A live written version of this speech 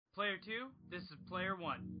Player 2, this is Player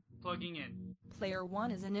 1, plugging in. Player 1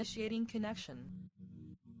 is initiating connection.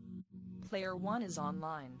 Player 1 is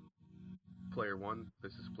online. Player 1,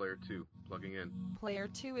 this is Player 2, plugging in. Player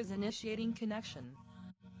 2 is initiating connection.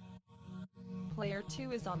 Player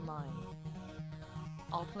 2 is online.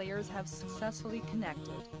 All players have successfully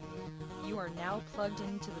connected. You are now plugged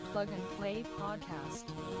into the Plug and Play podcast.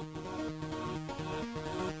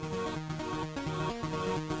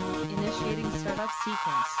 Initiating startup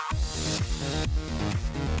sequence.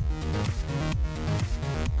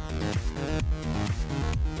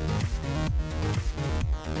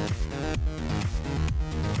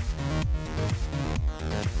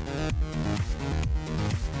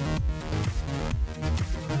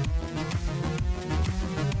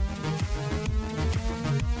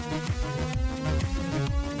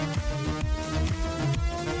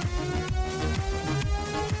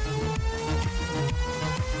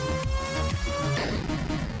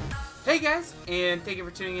 Hey guys, and thank you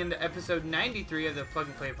for tuning in to episode 93 of the Plug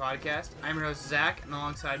and Play podcast. I'm your host, Zach, and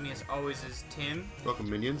alongside me as always is Tim. Welcome,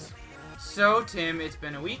 minions. So, Tim, it's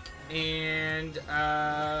been a week, and,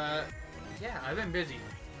 yeah, I've been busy.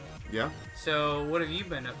 Yeah? So, what have you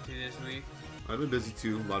been up to this week? I've been busy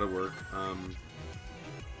too, a lot of work.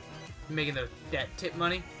 Making that tip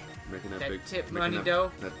money? Making that That big tip making money that,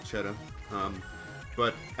 dough? That cheddar.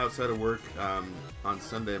 But outside of work, on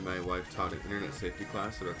Sunday my wife taught an internet safety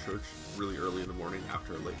class at our church really early in the morning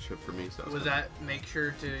after a late shift for me. So Was that make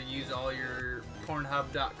sure to use all your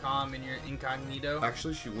Pornhub.com and your incognito?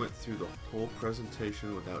 Actually, she went through the whole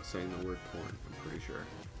presentation without saying the word porn, I'm pretty sure.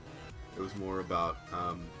 It was more about,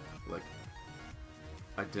 like,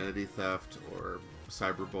 identity theft or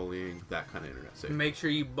cyberbullying, that kind of internet safety. Make sure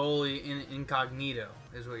you bully in incognito,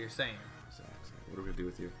 is what you're saying. Zach, what are we going to do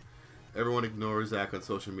with you? Everyone ignore Zach on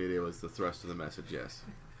social media was the thrust of the message, yes.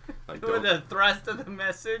 Like, The thrust of the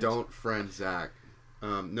message? Don't friend Zach.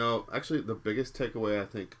 No, actually, the biggest takeaway I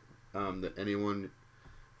think that anyone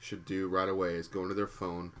should do right away is go into their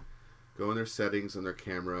phone, go in their settings on their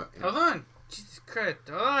camera, and Hold on. Jesus Christ,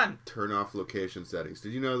 hold on. turn off location settings.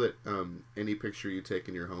 Did you know that any picture you take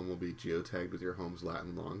in your home will be geotagged with your home's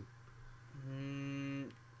Latin long?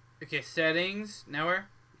 Okay, settings. Now where?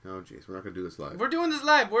 Oh, jeez, we're not going to do this live. We're doing this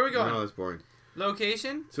live. Where are we going? No, that's boring.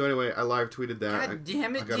 Location? So anyway, I live tweeted that. God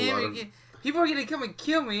damn it, I got a lot of, people are going to come and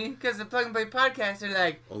kill me because the Plug and Play podcast are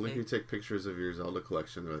like... only if you take pictures of your Zelda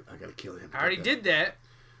collection, they're like, I got to kill him. I already did that.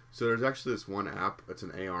 So there's actually this one app. It's an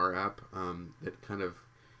AR app that kind of,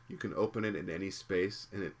 you can open it in any space,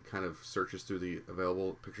 and it kind of searches through the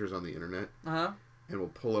available pictures on the internet, and will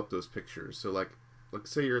pull up those pictures. So like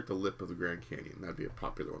say you're at the lip of the Grand Canyon. That'd be a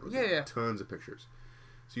popular one. Yeah. Tons of pictures.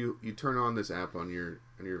 So you turn on this app on your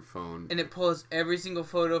phone, And it pulls every single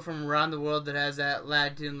photo from around the world that has that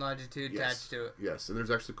latitude and longitude yes, attached to it. Yes, and there's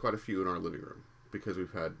actually quite a few in our living room because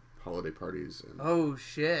we've had holiday parties and Oh,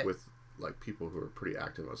 shit. with like people who are pretty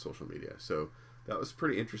active on social media. So that was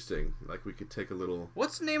pretty interesting. Like we could take a little.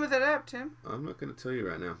 What's the name of that app, Tim? I'm not going to tell you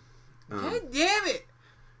right now. God damn it!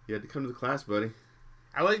 You had to come to the class, buddy.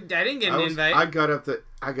 I didn't get an invite. I got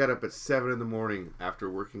up at 7 in the morning after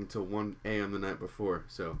working till 1 a.m. the night before.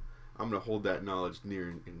 So I'm gonna hold that knowledge near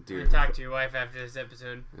and dear. I'm gonna talk to your wife after this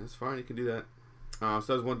episode. That's fine. You can do that. So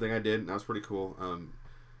that was one thing I did, and that was pretty cool.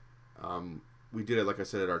 We did it, like I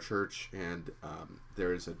said, at our church, and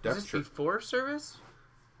there is a deaf Is this church. before service?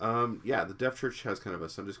 Yeah, the deaf church has kind of a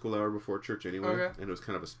Sunday school hour before church anyway, Okay. and it was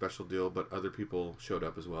kind of a special deal. But other people showed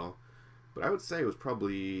up as well. But I would say it was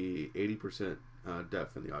probably 80%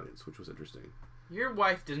 deaf in the audience, which was interesting. Your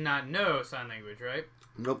wife does not know sign language, right?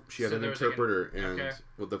 Nope, she had So an there was interpreter, like and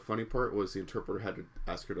well, the funny part was the interpreter had to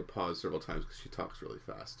ask her to pause several times because she talks really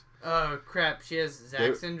fast. Oh, crap. She has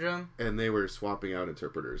Zach syndrome? And they were swapping out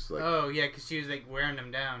interpreters. Like, Oh, yeah, because she was, like, wearing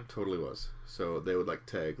them down. totally was. So they would, like,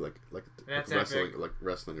 tag, like That's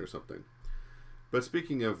wrestling or something. But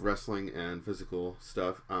speaking of wrestling and physical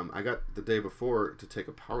stuff, I got the day before to take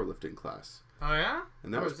a powerlifting class. Oh, yeah?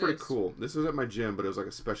 And that was pretty cool. This was at my gym, but it was like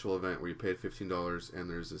a special event where you paid $15, and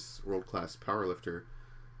there's this world-class powerlifter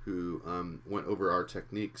who went over our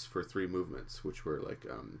techniques for 3 movements, which were like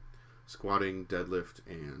squatting, deadlift,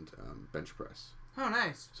 and bench press. Oh,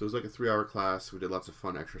 nice. So it was like a 3-hour class. We did lots of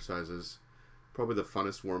fun exercises. Probably the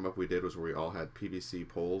funnest warm-up we did was where we all had PVC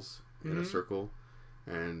poles in a circle,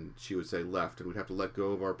 and she would say left, and we'd have to let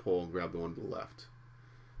go of our pole and grab the one to the left.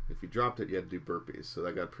 If you dropped it, you had to do burpees, so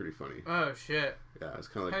that got pretty funny. Oh, shit. Yeah, it's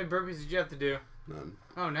kind of like... How many burpees did you have to do? None.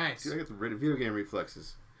 Oh, nice. See, I got the video game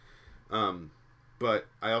reflexes. But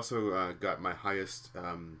I also got my highest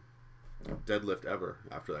deadlift ever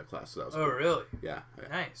after that class. So that was cool. Really? Yeah.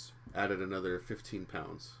 Nice. Added another 15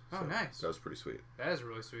 pounds. Oh, nice. That was pretty sweet. That is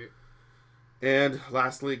really sweet. And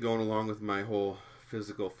lastly, going along with my whole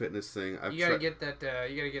physical fitness thing, you gotta get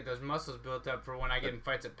those muscles built up for when I get in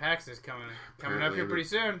fights at PAX is coming up here pretty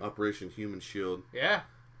soon. Operation Human Shield. Yeah.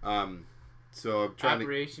 So I'm trying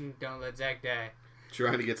Operation Don't Let Zach Die.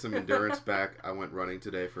 Trying to get some endurance back. I went running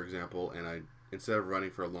today, for example, and instead of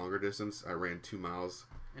running for a longer distance, I ran 2 miles.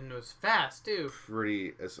 And it was fast too.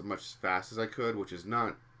 As much fast as I could, which is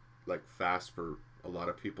not like fast for a lot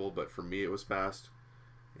of people, but for me it was fast.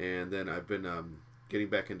 And then I've been getting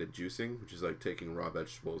back into juicing, which is like taking raw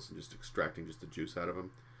vegetables and just extracting just the juice out of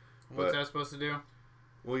them. What's that supposed to do?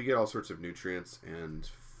 Well, you get all sorts of nutrients and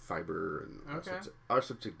fiber and all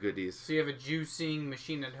sorts of goodies. So you have a juicing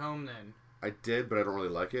machine at home then? I did, but I don't really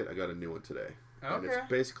like it. I got a new one today. Okay. And it's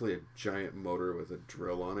basically a giant motor with a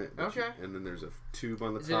drill on it. Okay. And then there's a tube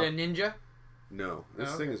on the top. Is it a Ninja? No.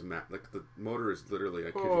 This thing is like the motor is literally,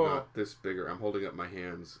 I kid you not, this bigger. I'm holding up my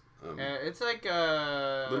hands. It's like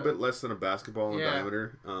a little bit less than a basketball in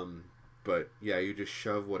diameter. But yeah, you just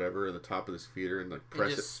shove whatever in the top of this feeder and like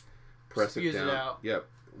press it down. It out. Yep.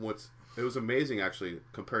 It was amazing actually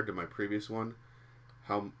compared to my previous one,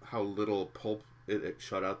 how little pulp it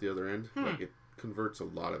shot out the other end. Like it converts a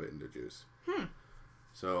lot of it into juice.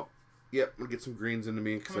 So, yep, I'm gonna get some greens into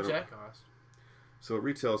me. How much that cost? So it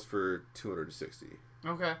retails for $260.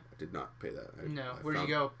 Okay. I did not pay that. No. Where did you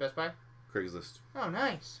go? Best Buy? Craigslist. Oh,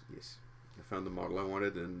 nice. Yes. I found the model I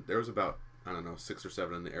wanted, and there was about, 6 or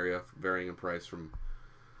 7 in the area, varying in price from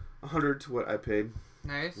 $100 to what I paid.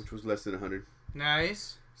 Nice. Which was less than $100.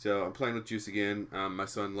 Nice. So I'm playing with juice again. My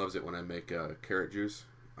son loves it when I make carrot juice.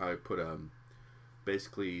 I put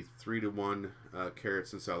basically 3-to-1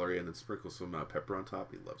 carrots and celery, and then sprinkle some pepper on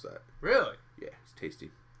top. He loves that. Really? Yeah, it's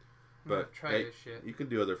tasty. But try this shit. You can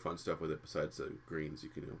do other fun stuff with it besides the greens. You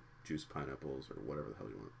can juice pineapples or whatever the hell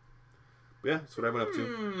you want. But yeah, that's what I've been up to.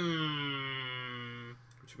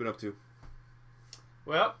 What you been up to?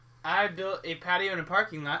 Well, I built a patio in a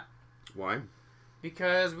parking lot. Why?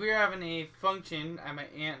 Because we were having a function at my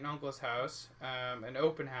aunt and uncle's house, an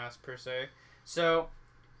open house per se. So,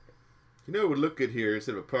 it would look good here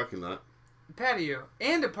instead of a parking lot. A patio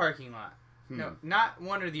and a parking lot. No, not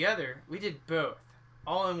one or the other. We did both,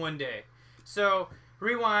 all in one day. So,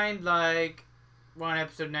 rewind we're on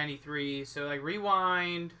episode 93. So,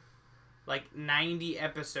 rewind 90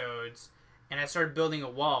 episodes, and I started building a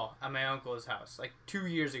wall at my uncle's house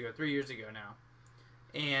 3 years ago now.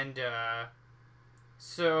 And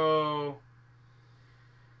so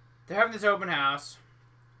they're having this open house.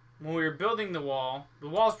 When we were building the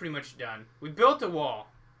wall's pretty much done. We built a wall.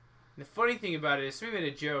 And the funny thing about it is somebody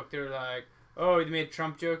made a joke. They were like, oh, they made a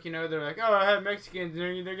Trump joke, They're like, oh, I have Mexicans,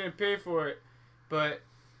 they're going to pay for it. But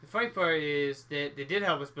the funny part is that they did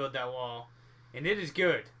help us build that wall. And it is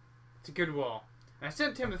good. It's a good wall. And I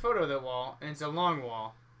sent Tim the photo of that wall, and it's a long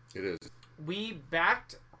wall. It is. We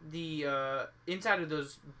backed the inside of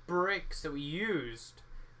those bricks that we used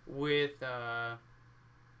with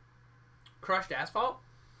crushed asphalt,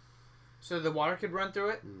 so the water could run through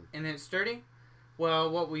it, and then it's sturdy. Well,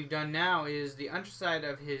 what we've done now is the underside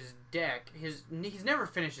of his deck. He's never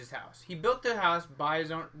finished his house. He built the house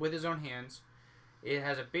with his own hands. It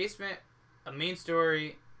has a basement, a main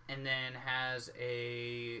story, and then has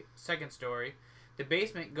a second story. The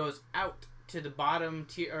basement goes out to the bottom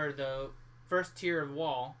tier, or the first tier of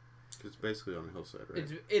wall. It's basically on a hillside, right?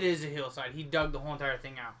 It is a hillside. He dug the whole entire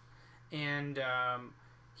thing out. And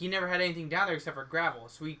he never had anything down there except for gravel.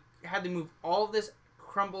 So we had to move all this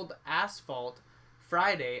crumbled asphalt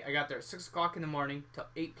Friday. I got there at 6 o'clock in the morning till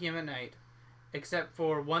 8 p.m. at night. Except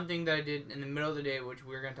for one thing that I did in the middle of the day, which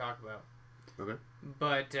we're going to talk about. Okay.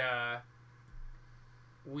 But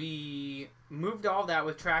we moved all that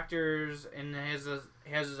with tractors, and it has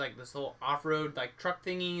this little off-road truck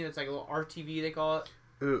thingy that's like a little RTV, they call it.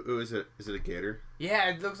 Ooh, is it a gator?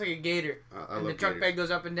 Yeah, it looks like a gator. And the truck bed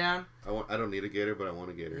goes up and down. I don't need a gator, but I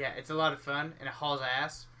want a gator. Yeah, it's a lot of fun, and it hauls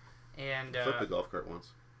ass. And I flipped the golf cart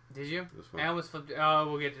once. Did you? It was fun. I almost flipped it. Oh,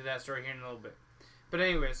 we'll get to that story here in a little bit. But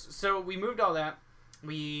anyways, so we moved all that.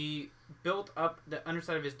 We built up the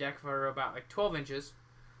underside of his deck for about 12 inches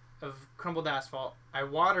of crumbled asphalt. I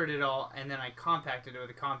watered it all, and then I compacted it with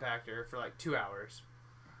a compactor for 2 hours.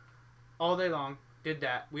 All day long. Did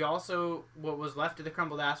that. We also, what was left of the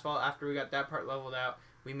crumbled asphalt after we got that part leveled out,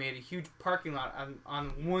 we made a huge parking lot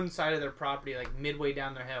on one side of their property, midway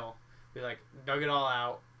down their hill. We dug it all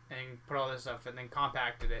out and put all this stuff and then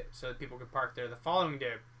compacted it so that people could park there the following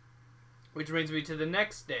day. Which brings me to the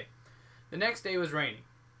next day. The next day was raining,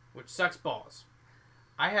 which sucks balls.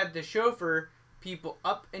 I had the chauffeur people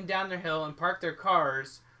up and down their hill and park their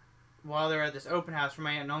cars while they're at this open house for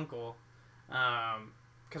my aunt and uncle.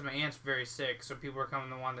 Because my aunt's very sick, so people were coming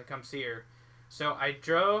to want to come see her. So I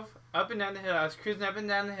drove up and down the hill. I was cruising up and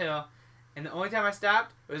down the hill, and the only time I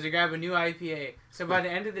stopped was to grab a new IPA. So by the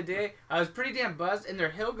end of the day, I was pretty damn buzzed, and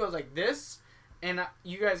their hill goes like this, and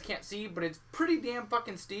you guys can't see, but it's pretty damn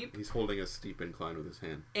fucking steep. He's holding a steep incline with his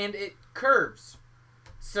hand. And it curves.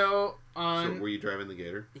 So were you driving the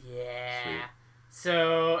Gator? Yeah. Sweet.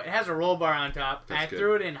 So it has a roll bar on top. That's I good.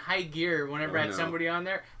 threw it in high gear whenever I had somebody on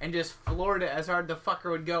there and just floored it as hard the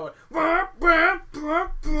fucker would go.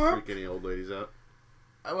 Freak any old ladies out?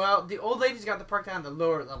 Well, the old ladies got to park down at the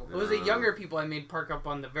lower level. It was the younger people I made park up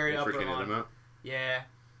on the very upper freaking lawn. them out? Yeah.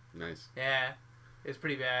 Nice. Yeah. It was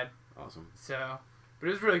pretty bad. Awesome. So, but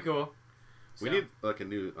it was really cool. We need like a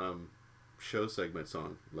new show segment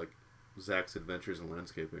song, like Zach's Adventures in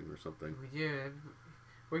Landscaping or something. We did.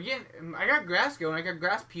 We're getting. I got grass going. I got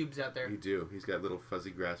grass pubes out there. You do. He's got little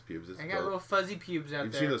fuzzy grass pubes. I got little fuzzy pubes out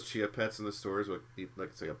You've there. seen those chia pets in the stores? Like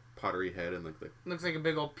it's like a pottery head and like the. Looks like a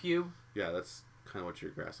big old pube. Yeah, that's kind of what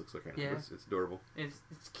your grass looks like right now. Yeah. It's adorable. It's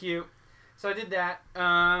cute. So I did that.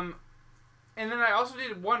 And then I also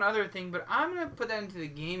did one other thing, but I'm gonna put that into the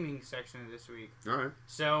gaming section of this week. All right.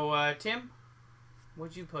 So Tim,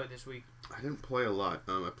 what'd you play this week? I didn't play a lot.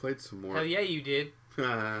 I played some more. Hell yeah, you did. See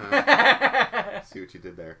what you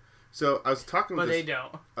did there. So I was talking with but they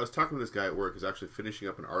don't. I was talking with this guy at work who's actually finishing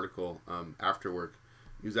up an article after work.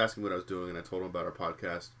 He was asking what I was doing, and I told him about our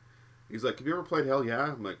podcast. He's like, "Have you ever played Hell Yeah?"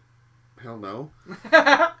 I'm like, "Hell no."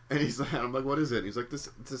 And he's like, "I'm like, what is it?" And he's like, "It's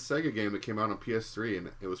a Sega game that came out on PS3,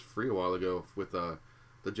 and it was free a while ago with the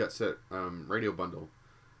Jet Set radio bundle."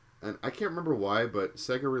 And I can't remember why, but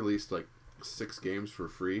Sega released like 6 games for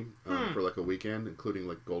free for like a weekend, including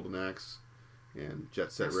like Golden Axe and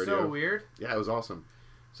Jet Set That's Radio. so weird. Yeah, it was awesome.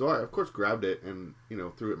 So I, of course, grabbed it and,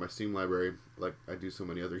 threw it in my Steam library like I do so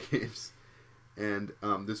many other games. And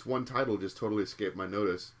this one title just totally escaped my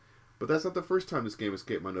notice. But that's not the first time this game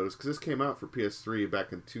escaped my notice, because this came out for PS3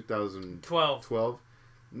 back in 2012.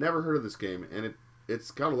 Never heard of this game, and it's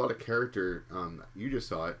got a lot of character. You just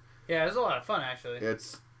saw it. Yeah, it was a lot of fun, actually.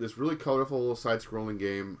 It's this really colorful side-scrolling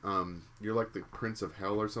game. You're like the Prince of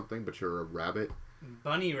Hell or something, but you're a rabbit.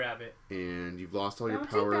 Bunny rabbit. And you've lost all your Bouncy,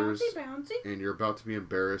 powers. bouncy, bouncy. And you're about to be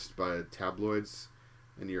embarrassed by tabloids.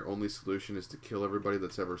 And your only solution is to kill everybody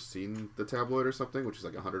that's ever seen the tabloid or something, which is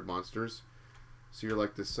like 100 monsters. So you're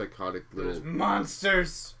like this psychotic little... Those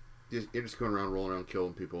monsters! You're just going around, rolling around,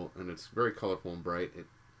 killing people. And it's very colorful and bright. It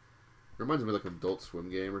reminds me of like an Adult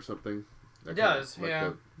Swim game or something. It does,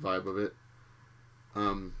 yeah. The vibe of it.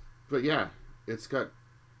 But yeah, it's got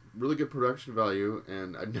really good production value,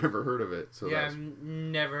 and I'd never heard of it. So yeah, I've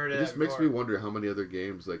never heard of it. It just makes me wonder how many other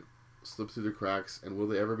games like slip through the cracks, and will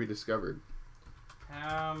they ever be discovered?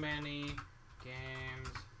 How many games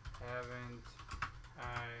haven't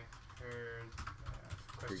I heard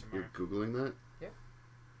of? Question mark. You're Googling that? Yeah.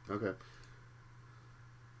 Okay.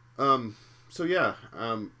 So yeah,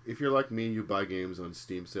 if you're like me, you buy games on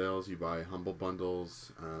Steam sales, you buy Humble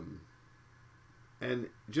Bundles, and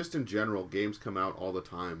just in general, games come out all the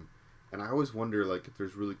time. And I always wonder, like, if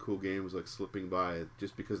there's really cool games, like, slipping by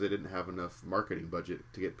just because they didn't have enough marketing budget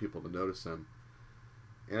to get people to notice them.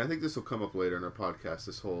 And I think this will come up later in our podcast,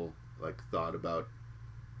 this whole, like, thought about,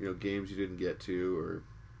 games you didn't get to, or...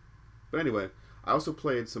 But anyway, I also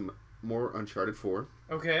played some more Uncharted 4.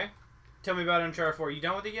 Okay. Tell me about Uncharted 4. You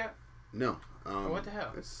done with it yet? No. What the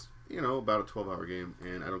hell? It's, about a 12-hour game,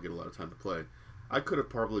 and I don't get a lot of time to play. I could have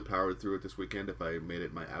probably powered through it this weekend if I made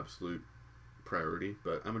it my absolute priority,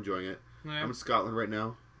 but I'm enjoying it. Yeah. I'm in Scotland right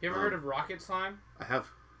now. You ever heard of Rocket Slime? I have.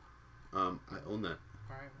 I own that.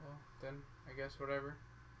 Alright, well, then, I guess whatever.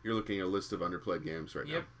 You're looking at a list of underplayed games right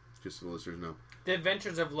now. Yep. Just so the listeners know. The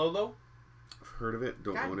Adventures of Lolo? I've heard of it.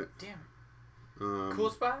 Don't own it. Damn. Cool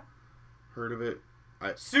Spot? Heard of it.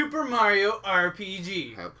 Super Mario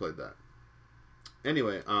RPG. Have played that.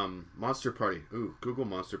 Anyway, Monster Party. Ooh, Google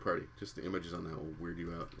Monster Party. Just the images on that will weird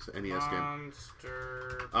you out. It's an NES game.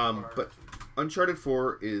 Monster Party. But Uncharted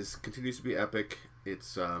 4 continues to be epic.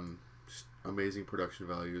 It's just amazing production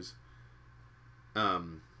values.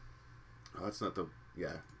 That's not the...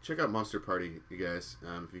 Yeah. Check out Monster Party, you guys,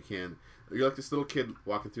 if you can. You're like this little kid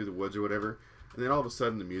walking through the woods or whatever, and then all of a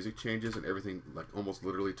sudden the music changes and everything, like, almost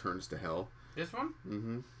literally turns to hell. This one?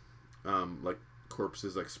 Mm-hmm. Like,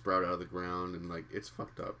 corpses like sprout out of the ground, and like it's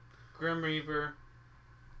fucked up. Grim Reaper.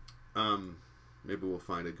 Maybe we'll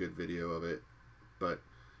find a good video of it. But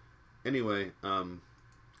anyway, I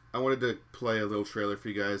wanted to play a little trailer for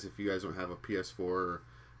you guys. If you guys don't have a PS4 or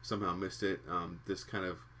somehow missed it, this kind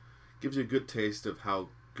of gives you a good taste of how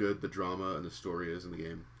good the drama and the story is in the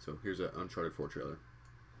game. So here's an Uncharted 4 trailer.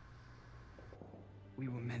 We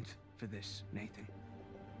were meant for this, Nathan.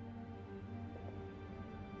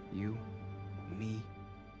 You, me,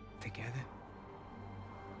 together.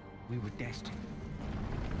 We were destined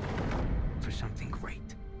for something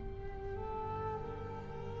great.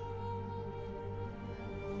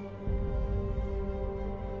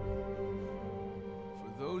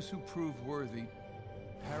 For those who prove worthy,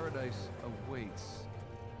 paradise awaits.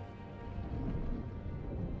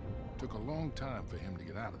 Took a long time for him to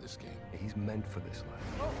get out of this game. He's meant for this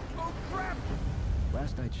life. Oh, crap!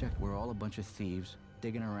 Last I checked, we're all a bunch of thieves,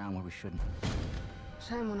 digging around where we shouldn't.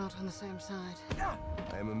 Shame we're not on the same side.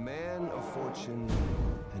 I am a man of fortune,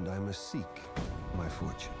 and I must seek my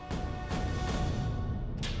fortune.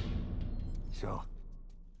 So,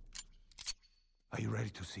 are you ready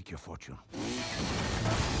to seek your fortune?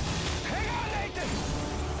 Hang on, Nathan!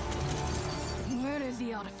 Where is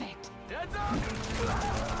the artifact? Heads up!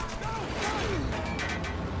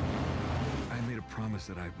 I made a promise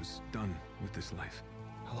that I was done with this life.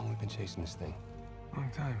 How long have we been chasing this thing? Long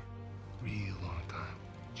time. Real long time.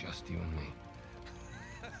 Just you and me.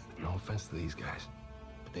 No offense to these guys,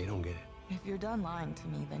 but they don't get it. If you're done lying to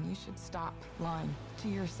me, then you should stop lying to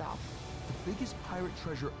yourself. The biggest pirate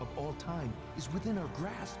treasure of all time is within our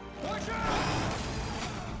grasp. Watch out!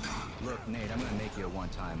 Look, Nate, I'm gonna make you a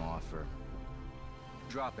one-time offer.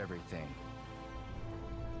 Drop everything.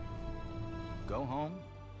 Go home.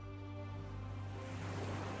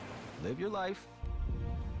 Live your life.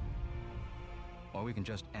 Or we can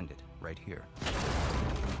just end it right here.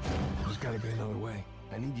 There's gotta be another way.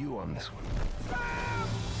 I need you on this one.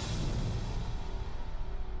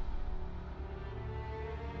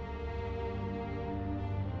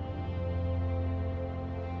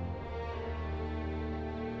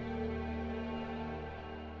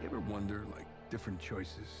 You ever wonder, like, different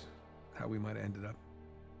choices, how we might have ended up?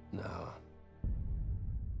 No.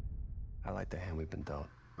 I like the hand we've been dealt.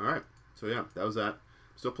 Alright, so yeah, that was that.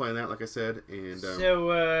 Still playing that, like I said, and...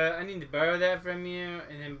 So, I need to borrow that from you,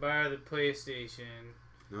 and then borrow the PlayStation.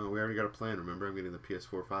 No, we already got a plan, remember? I'm getting the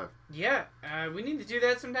PS4 5. Yeah, we need to do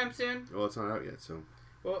that sometime soon. Well, it's not out yet, so...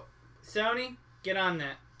 Well, Sony, get on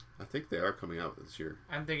that. I think they are coming out this year.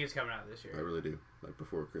 I think it's coming out this year. I really do. Like,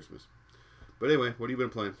 before Christmas. But anyway, what have you been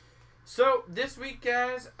playing? So, this week,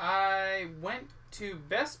 guys, I went to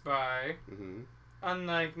Best Buy,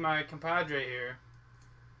 unlike my compadre here,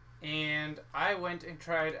 and I went and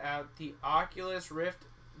tried out the Oculus Rift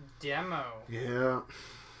demo. Yeah.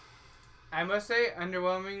 I must say,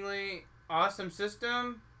 underwhelmingly awesome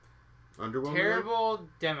system. Underwhelmingly? Terrible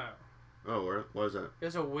demo. Oh, why is that? It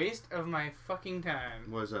was a waste of my fucking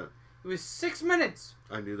time. Why is that? It was 6 minutes.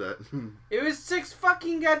 I knew that. It was 6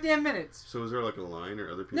 fucking goddamn minutes. So was there like a line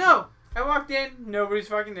or other people? No! I walked in, nobody's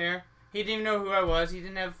fucking there. He didn't even know who I was. He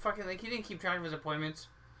didn't have fucking, he didn't keep track of his appointments.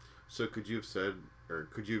 So could you have said, or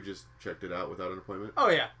could you have just checked it out without an appointment? Oh,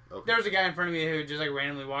 yeah. Okay. There was a guy in front of me who just, like,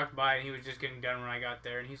 randomly walked by, and he was just getting done when I got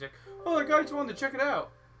there. And he's like, oh, the guy just wanted to check it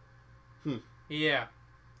out. Yeah.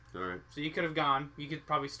 Alright. So you could have gone. You could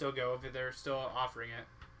probably still go if they're still offering it.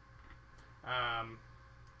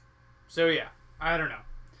 So, yeah. I don't know.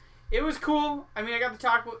 It was cool. I mean, I got to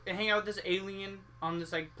talk and hang out with this alien on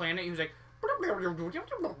this, like, planet. He was like,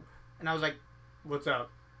 and I was like, what's up?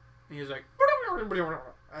 And he was like,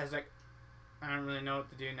 I was like, I don't really know what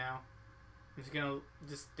to do now. I'm just gonna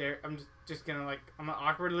just stare. I'm just gonna, like, I'm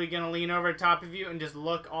awkwardly gonna lean over top of you and just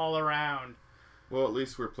look all around. Well, at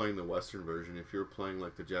least we're playing the Western version. If you were playing,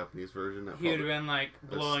 like, the Japanese version... He would have been, like,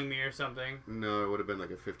 blowing me or something. No, it would have been,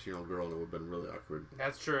 like, a 15-year-old girl, and it would have been really awkward.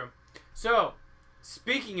 That's true. So,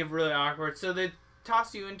 speaking of really awkward, so they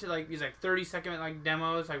toss you into, like, these, like, 30-second, like,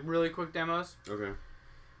 demos, like, really quick demos. Okay.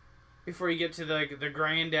 Before you get to, the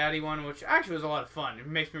granddaddy one, which actually was a lot of fun. It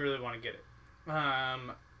makes me really want to get it.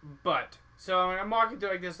 But, so I'm walking through,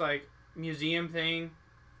 like, this, like, museum thing.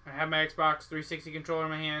 I have my Xbox 360 controller in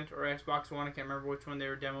my hand, or Xbox One, I can't remember which one they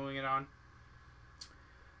were demoing it on.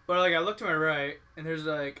 But, like, I look to my right, and there's,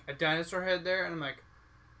 like, a dinosaur head there, and I'm like,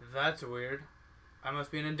 that's weird. I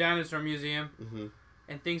must be in a dinosaur museum. Mm-hmm.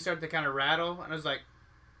 And things start to kind of rattle, and I was like,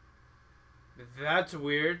 that's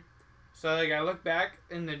weird. So, like, I look back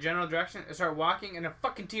in the general direction, I start walking, and a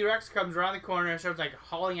fucking T-Rex comes around the corner and starts, like,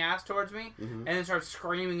 hauling ass towards me, and then starts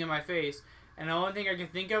screaming in my face. And the only thing I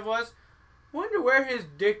could think of was, wonder where his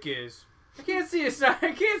dick is. I can't see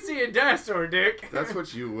a dinosaur dick. That's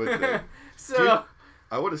what you would think. So, dude,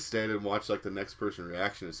 I would have stayed and watched, like, the next person's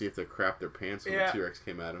reaction to see if they crapped their pants when the T-Rex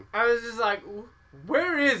came at him. I was just like,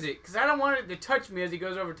 where is it? Because I don't want it to touch me as he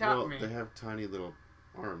goes over top of me. They have tiny little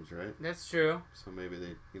arms, right? That's true. So maybe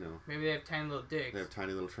they, maybe they have tiny little dicks. They have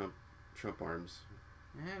tiny little Trump arms.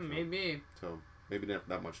 Yeah, maybe. So maybe not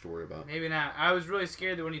that much to worry about. Maybe not. I was really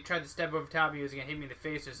scared that when he tried to step over top, he was gonna hit me in the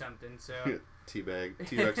face or something. So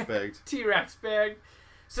T-Rex bagged. T-Rex bagged.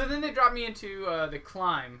 So then they dropped me into The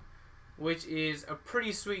Climb, which is a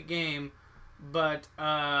pretty sweet game, but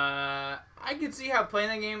I could see how playing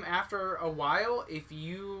that game after a while, if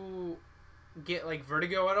you get like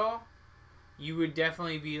vertigo at all, you would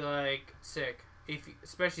definitely be like sick,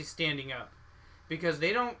 especially standing up, because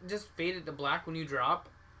they don't just fade it to black when you drop.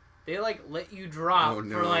 They like let you drop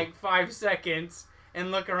for like 5 seconds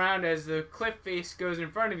and look around as the cliff face goes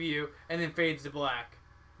in front of you and then fades to black.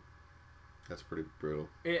 That's pretty brutal.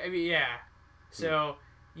 I mean, yeah. So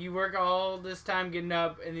you work all this time getting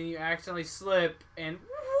up and then you accidentally slip and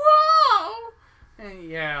whoa! And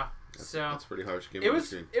yeah. That's pretty harsh.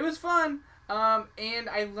 It was fun. And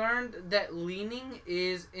I learned that leaning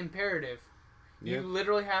is imperative. Yeah. You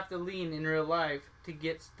literally have to lean in real life to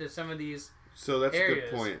get to some of these. So that's areas.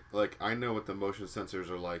 A good point. Like, I know what the motion sensors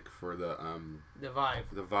are like for the Vive.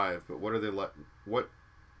 The Vive, but what are they like? What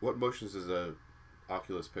motions does a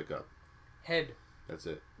Oculus pick up? Head. That's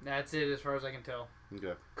it. That's it, as far as I can tell.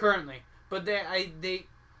 Okay. Currently, but I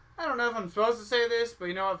don't know if I'm supposed to say this, but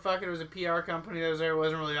you know what? Fuck it. It was a PR company that was there. It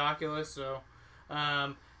wasn't really Oculus, so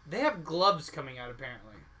they have gloves coming out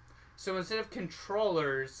apparently. So instead of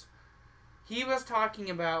controllers, he was talking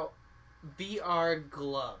about VR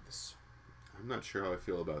gloves. I'm not sure how I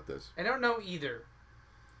feel about this. I don't know either.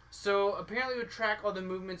 So apparently it would track all the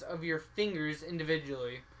movements of your fingers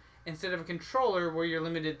individually instead of a controller where you're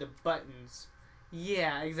limited to buttons.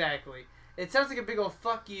 Yeah, exactly. It sounds like a big old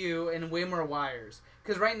fuck you and way more wires.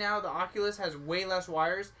 Because right now the Oculus has way less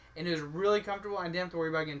wires and it was really comfortable and I didn't have to worry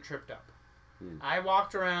about getting tripped up. I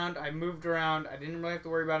walked around, I moved around, I didn't really have to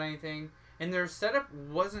worry about anything. And their setup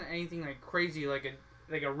wasn't anything like crazy, like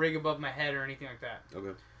a rig above my head or anything like that.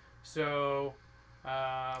 Okay. So,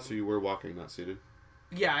 so you were walking, not seated?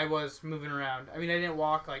 Yeah, I was moving around. I mean, I didn't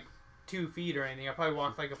walk like 2 feet or anything. I probably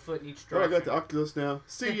walked like a foot in each direction. Oh, I got the Oculus now.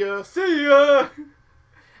 See ya. See ya.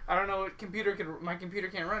 I don't know what my computer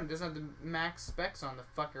can't run. It doesn't have the max specs on the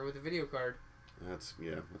fucker with a video card. That's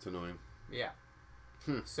annoying. Yeah.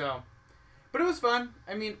 So, but it was fun.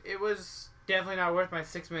 I mean, it was definitely not worth my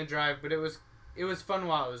 6-minute drive, but it was fun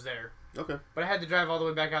while I was there. Okay. But I had to drive all the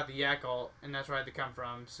way back out to Yakult, and that's where I had to come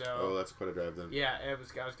from. So. Oh, that's quite a drive then. Yeah, I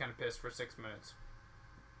was kind of pissed for 6 minutes.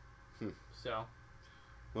 So.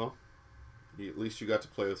 Well, at least you got to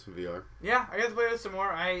play with some VR. Yeah, I got to play with some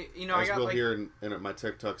more. I got here in my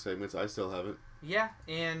TikTok segments. I still haven't. Yeah,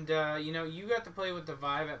 and you got to play with the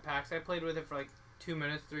Vive at PAX. I played with it for like 2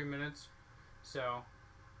 minutes, 3 minutes. So.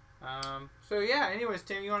 So yeah. Anyways,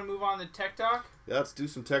 Tim, you want to move on to Tech Talk? Yeah, let's do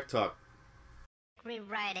some Tech Talk.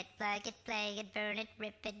 Rewrite it, plug it, play it, burn it,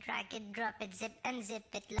 rip it, drag it, drop it, zip and zip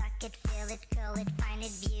it, lock it, fill it, call it, find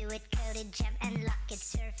it, view it, code it, jump and lock it,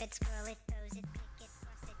 surf it, scroll it, pose it, pick it,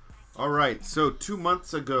 cross it. Alright, so 2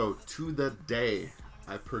 months ago, to the day,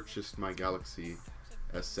 I purchased my Galaxy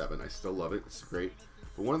S7. I still love it, it's great.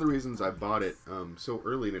 But one of the reasons I bought it so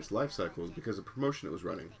early in its life cycle is because of the promotion it was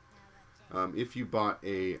running. If you bought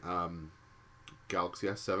a Galaxy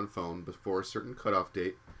S7 phone before a certain cutoff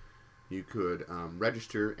date, you could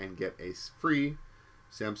register and get a free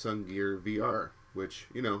Samsung Gear VR, which,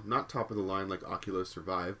 not top of the line like Oculus or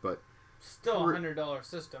Vive, but still a $100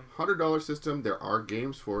 system. $100 system. There are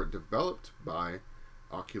games for it developed by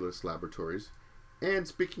Oculus Laboratories. And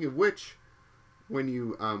speaking of which, when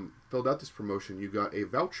you filled out this promotion, you got a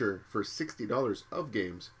voucher for $60 of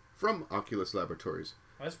games from Oculus Laboratories.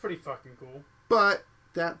 That's pretty fucking cool. But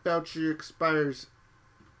that voucher expires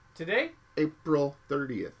today, April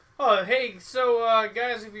 30th. Oh, hey, so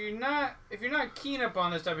guys, if you're not keen up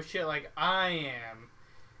on this type of shit like I am,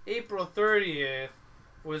 April 30th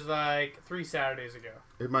was like 3 Saturdays ago.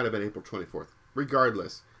 It might have been April 24th.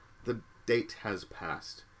 Regardless, the date has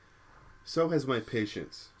passed. So has my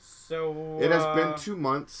patience. So it has been 2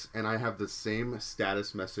 months, and I have the same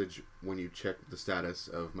status message when you check the status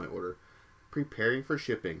of my order. Preparing for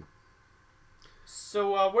shipping.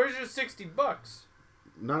 So where's your $60?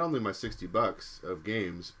 Not only my $60 of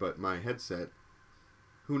games, but my headset.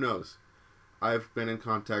 Who knows? I've been in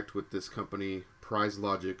contact with this company, Prize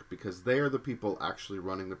Logic, because they are the people actually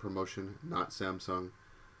running the promotion, not Samsung.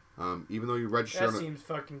 Even though you register, that seems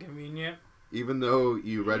fucking convenient. Even though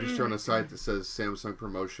you register on a site that says Samsung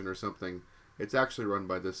promotion or something, it's actually run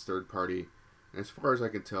by this third party. And as far as I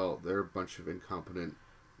can tell, they're a bunch of incompetent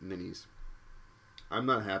ninnies. I'm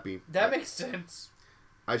not happy. That makes sense.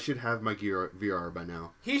 I should have my Gear VR by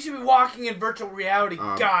now. He should be walking in virtual reality.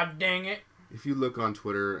 God dang it. if you look on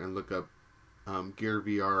Twitter and look up Gear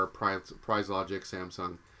VR, Prize Logic,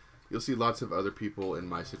 Samsung, you'll see lots of other people in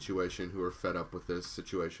my situation who are fed up with this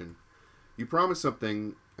situation. You promised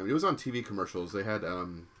something. I mean, it was on TV commercials. They had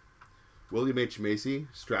William H. Macy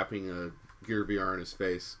strapping a Gear VR in his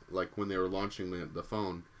face, like when they were launching the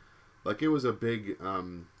phone. Like, it was a big...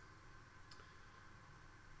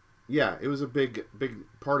 it was a big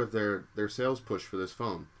part of their sales push for this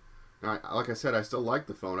phone. Now, like I said, I still like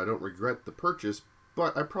the phone. I don't regret the purchase,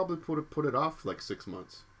 but I probably would have put it off like 6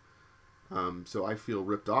 months. So I feel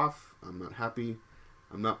ripped off. I'm not happy.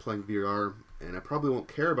 I'm not playing VR, and I probably won't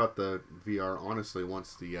care about the VR, honestly,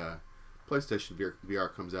 once the PlayStation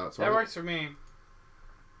VR comes out. So that works for me.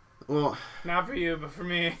 Well, not for you, but for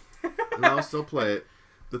me. And I'll still play it.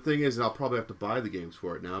 The thing is, I'll probably have to buy the games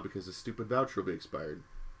for it now because the stupid voucher will be expired.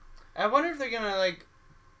 I wonder if they're gonna, like...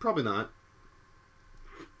 Probably not.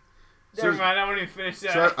 Never mind, I won't even finish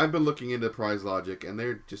that. So I've been looking into Prize Logic, and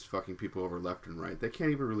they're just fucking people over left and right. They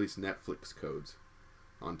can't even release Netflix codes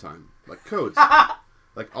on time. Like, codes.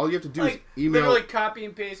 Like, all you have to do is email... Literally copy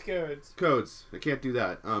and paste codes. Codes. They can't do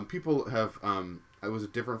that. People have... it was a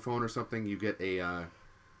different phone or something. You get a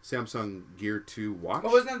Samsung Gear 2 watch.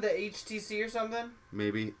 Oh, wasn't that the HTC or something?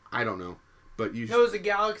 Maybe. I don't know. But you... No, it was the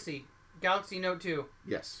Galaxy. Galaxy Note 2.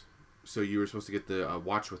 Yes. So you were supposed to get the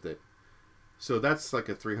watch with it. So that's like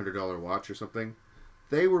a $300 watch or something.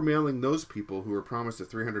 They were mailing those people who were promised a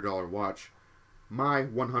 $300 watch my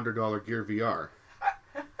 $100 Gear VR,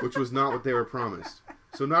 which was not what they were promised.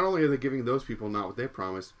 So not only are they giving those people not what they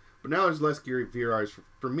promised, but now there's less Gear VRs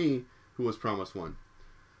for me, who was promised one.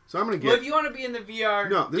 So I'm going to get... Well, if you want to be in the VR...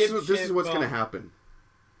 No, this is what's going to happen.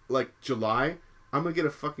 Like, July, I'm going to get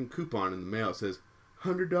a fucking coupon in the mail. It says,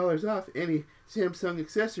 $100 off any Samsung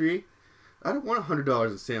accessory. I don't want $100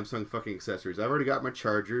 in Samsung fucking accessories. I've already got my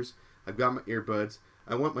chargers. I've got my earbuds.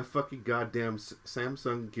 I want my fucking goddamn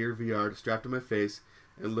Samsung Gear VR to strap to my face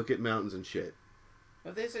and look at mountains and shit.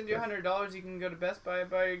 If they send you $100, you can go to Best Buy and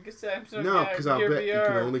buy a Samsung No, because I'll Gear bet VR. you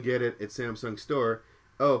can only get it at Samsung store.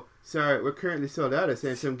 Oh, sorry, we're currently sold out of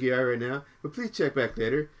Samsung Gear right now, but please check back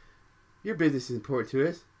later. Your business is important to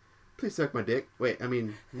us. Please suck my dick. Wait, I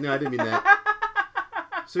mean, no, I didn't mean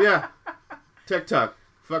that. So yeah, Tech Talk.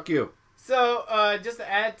 Fuck you. So, just to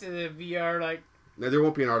add to the VR, like... Now, there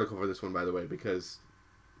won't be an article for this one, by the way, because...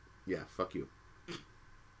 Yeah, fuck you.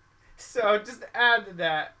 So, just to add to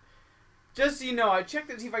that, just so you know, I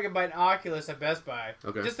checked to see if I could buy an Oculus at Best Buy.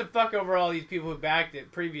 Okay. Just to fuck over all these people who backed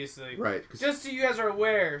it previously. Right. Just so you guys are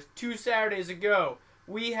aware, 2 Saturdays ago,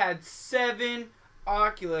 we had 7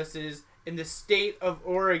 Oculuses in the state of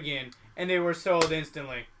Oregon, and they were sold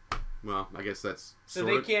instantly. Well, I guess that's so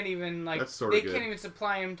they can't even can't even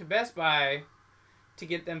supply them to Best Buy to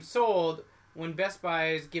get them sold when Best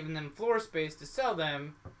Buy is giving them floor space to sell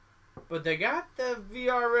them. But they got the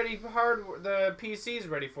VR ready the PCs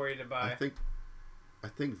ready for you to buy. I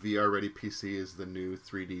think VR ready PC is the new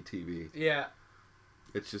 3D TV. Yeah.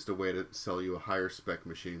 It's just a way to sell you a higher spec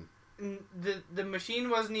machine. The machine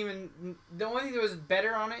wasn't even... The only thing that was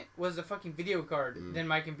better on it was the fucking video card than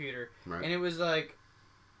my computer. Right. And it was like...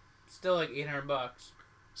 Still like $800.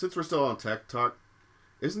 Since we're still on Tech Talk,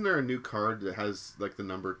 isn't there a new card that has like the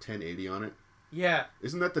number 1080 on it? Yeah.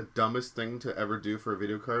 Isn't that the dumbest thing to ever do for a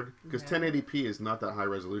video card? Because 1080p is not that high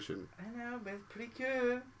resolution. I know, but it's pretty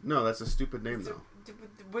good. No, that's a stupid name though.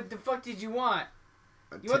 What the fuck did you want?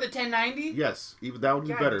 You want the 1090? Yes, even that would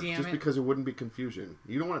be God better. damn Just it. because it wouldn't be confusion.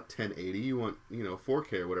 You don't want 1080. You want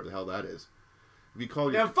 4K or whatever the hell that is. If you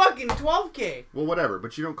call your fucking 12K. Well, whatever.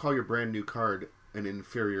 But you don't call your brand new card an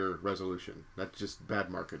inferior resolution. That's just bad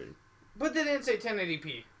marketing. But they didn't say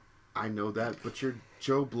 1080p. I know that, but your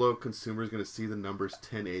Joe Blow consumer is going to see the numbers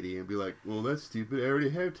 1080 and be like, well, that's stupid. I already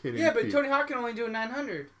have 1080p. Yeah, but Tony Hawk can only do a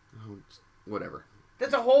 900. Oh, whatever.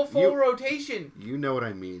 That's a whole full rotation. You know what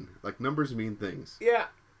I mean. Like, numbers mean things. Yeah.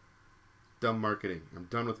 Dumb marketing. I'm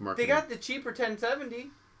done with marketing. They got the cheaper 1070.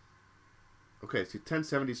 Okay, see,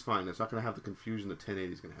 1070 is fine. It's not going to have the confusion that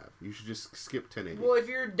 1080 is going to have. You should just skip 1080. Well, if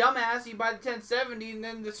you're a dumbass, you buy the 1070, and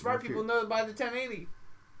then the smart people know to buy the 1080.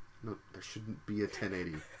 No, there shouldn't be a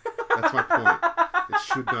 1080. That's my point. It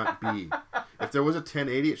should not be. If there was a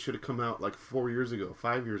 1080, it should have come out like 4 years ago,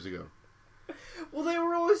 5 years ago. Well, they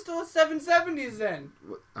were always still at 770s then.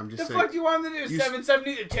 I'm just saying. The fuck do you want them to do?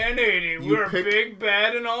 770 to 1080. We're big,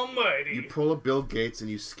 bad, and almighty. You pull a Bill Gates and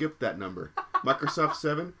you skip that number. Microsoft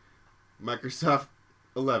 7, Microsoft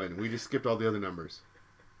 11. We just skipped all the other numbers.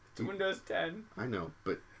 It's Windows 10. I know,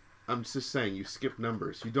 but I'm just saying you skip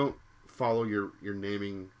numbers. You don't follow your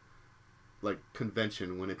naming like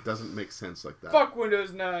convention when it doesn't make sense like that. Fuck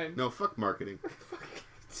Windows 9. No, fuck marketing.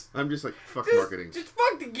 I'm just like, fuck marketing. marketing. Just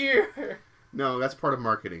fuck the gear. No, that's part of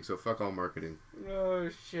marketing, so fuck all marketing. Oh,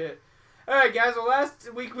 shit. Alright, guys, well,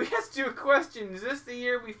 last week we asked you a question. Is this the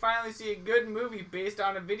year we finally see a good movie based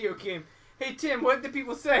on a video game? Hey, Tim, what did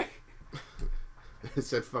people say? It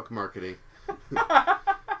said fuck marketing.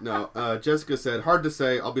 No, Jessica said, hard to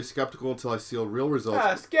say. I'll be skeptical until I see real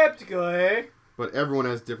results. Skeptical, eh? But everyone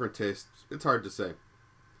has different tastes. It's hard to say.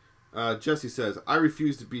 Jesse says, I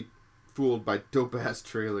refuse to be fooled by dope-ass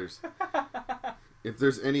trailers. If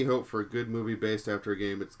there's any hope for a good movie based after a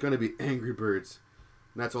game, it's going to be Angry Birds.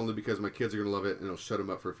 And that's only because my kids are going to love it and it'll shut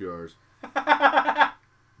them up for a few hours.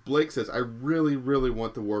 Blake says, I really, really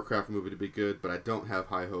want the Warcraft movie to be good, but I don't have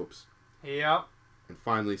high hopes. Yep. And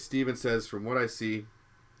finally, Steven says, from what I see,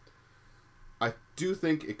 I do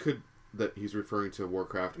think it could, that he's referring to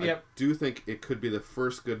Warcraft, yep. I do think it could be the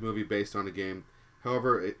first good movie based on a game.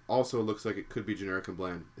 However, it also looks like it could be generic and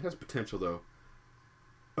bland. It has potential, though.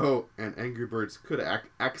 Oh, and Angry Birds could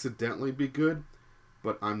accidentally be good,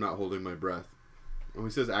 but I'm not holding my breath. When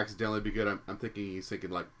he says accidentally be good, I'm thinking he's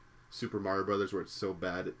thinking like Super Mario Brothers, where it's so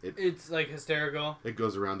bad it's like hysterical. It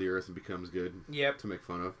goes around the earth and becomes good. Yep. To make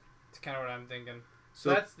fun of. It's kind of what I'm thinking.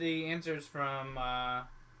 So that's the answers from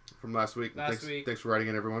last week. Thanks for writing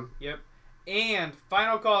in, everyone. Yep. And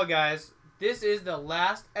final call, guys. This is the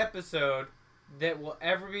last episode that will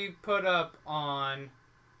ever be put up on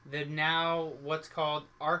the now what's called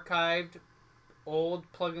archived old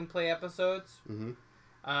plug and play episodes.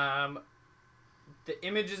 Mm-hmm. The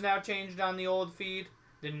image is now changed on the old feed.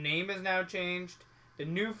 The name is now changed. The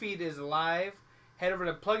new feed is live. Head over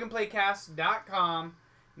to plugandplaycast.com.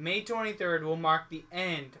 May 23rd will mark the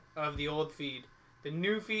end of the old feed. The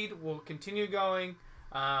new feed will continue going.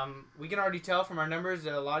 We can already tell from our numbers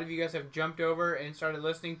that a lot of you guys have jumped over and started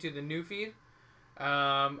listening to the new feed.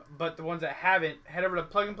 But the ones that haven't, head over to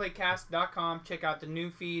plugandplaycast.com. Check out the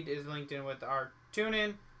new feed. Is linked in with our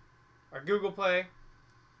TuneIn, our Google Play,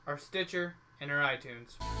 our Stitcher, and our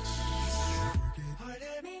iTunes.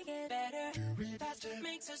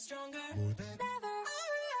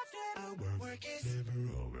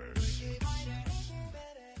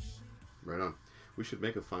 Right on. We should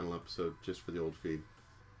make a final episode just for the old feed.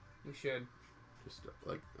 We should. Just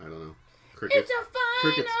like, I don't know. Crickets. It's a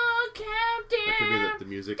final countdown. That could be the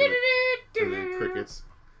music and then crickets.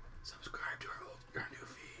 Subscribe to our new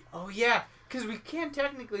feed. Oh yeah, because we can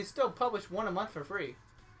technically still publish one a month for free.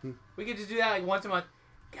 We could just do that like once a month.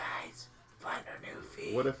 Guys, find our new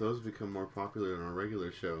feed. What if those become more popular than our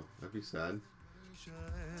regular show? That'd be sad.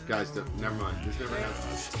 Guys, never mind. This never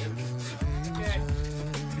happened. Okay.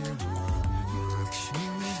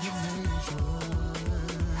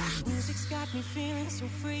 Music's got me feeling so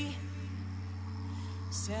free.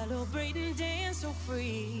 Celebrate and dance so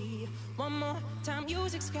free. One more time,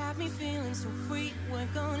 music's got me feeling so free. We're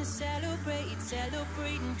gonna celebrate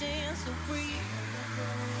and dance so free.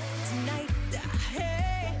 Tonight,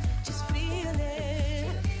 hey, just feel it.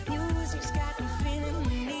 Music's got me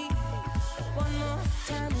feeling unique. One more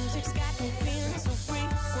time, music's got me feeling so free.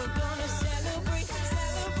 We're gonna celebrate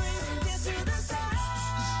and dance to the stars.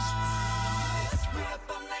 We're up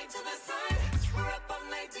all night to the sun. We're up all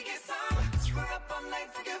night to get some. We're up all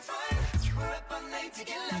night to get fun. We're up all night to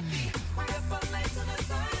get lucky. We're up all night to the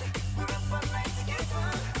sun. We're up all night to get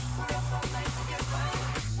fun. We're up all night to get fun.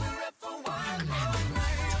 We're up for one more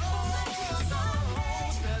night.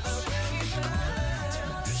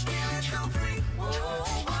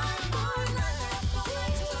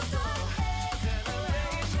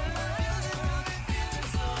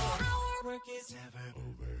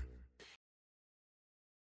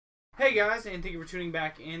 Hey guys, and thank you for tuning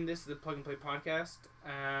back in. This is the Plug and Play podcast.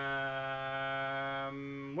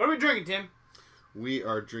 What are we drinking, Tim? We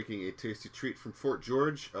are drinking a tasty treat from Fort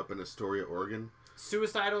George up in Astoria, Oregon.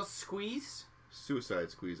 Suicidal Squeeze? Suicide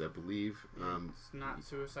Squeeze, I believe. It's not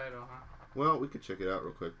suicidal, huh? Well, we could check it out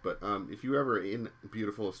real quick. But if you ever in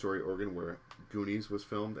beautiful Astoria, Oregon, where Goonies was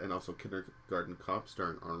filmed, and also Kindergarten Cop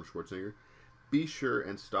starring Arnold Schwarzenegger, be sure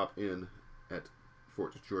and stop in at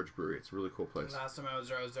Fort George Brewery. It's a really cool place. Last time I was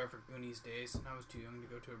there for Goonies days, and I was too young to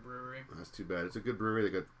go to a brewery. That's too bad. It's a good brewery. They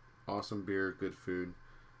got awesome beer, good food.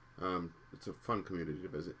 It's a fun community to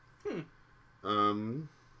visit. I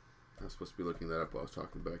was supposed to be looking that up while I was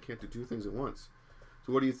talking, but I can't do two things at once.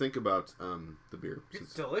 So what do you think about the beer?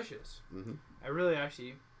 It's delicious. Mm-hmm. I really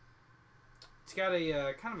actually... It's got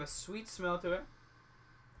a kind of a sweet smell to it.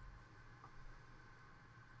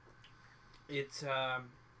 It's...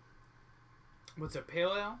 what's a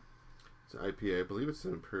pale ale? It's an IPA. I believe it's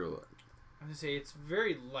an Imperial. I was going to say, it's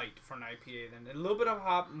very light for an IPA then. A little bit of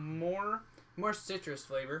hop, more citrus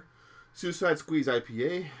flavor. Suicide Squeeze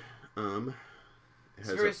IPA. It's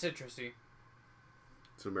very citrusy.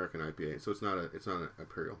 It's an American IPA, so it's not an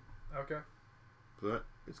imperial. Okay. But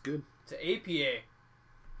it's good. It's an APA.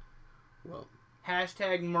 Well.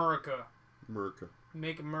 Hashtag America. America.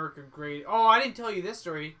 Make America great. Oh, I didn't tell you this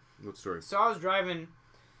story. What story? So I was driving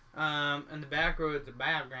in the back roads of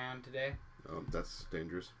Battleground today. Oh, that's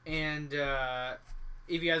dangerous. And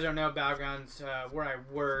if you guys don't know, Battleground's where I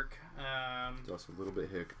work. It's also a little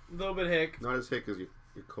bit hick. A little bit hick. Not as hick as you're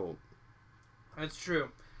cold. That's true.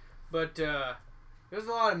 But there's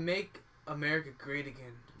a lot of Make America Great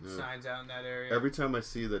Again signs out in that area. Every time I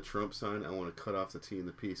see the Trump sign, I want to cut off the T in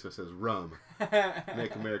the P so it says rum.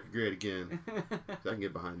 Make America Great Again. So I can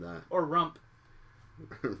get behind that. Or rump.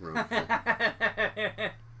 Rump.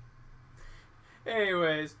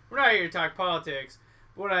 Anyways, we're not here to talk politics.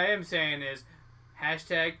 But what I am saying is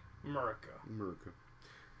hashtag America. America.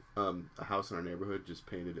 A house in our neighborhood just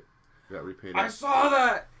got repainted. I saw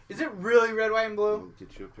that! Is it really red, white, and blue? I'll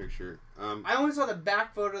get you a picture. I only saw the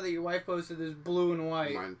back photo that your wife posted. There's blue and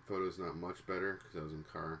white. My photo's not much better because I was in the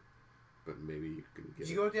car, but maybe you can get. Did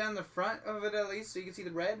you go down the front of it at least so you can see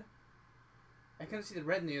the red? I couldn't see the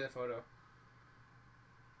red in the other photo.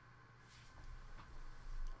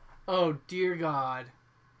 Oh dear God!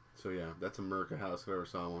 So yeah, that's America House if I ever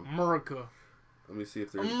saw one. America. Let me see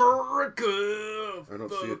if there's America. I don't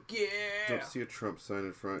Fuck see a Trump sign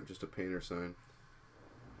in front, just a painter sign.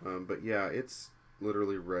 But yeah, it's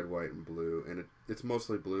literally red, white, and blue, and it's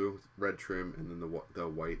mostly blue, red trim, and then the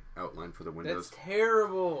white outline for the windows. That's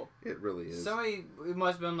terrible. It really is. Somebody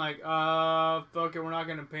must have been like, fuck it, we're not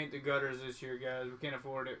gonna paint the gutters this year, guys. We can't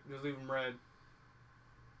afford it. Just leave them red.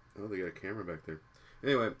 Oh, they got a camera back there.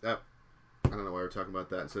 Anyway, I don't know why we're talking about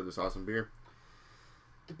that instead of this awesome beer.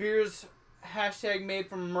 The beer's hashtag made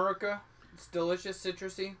from America. It's delicious,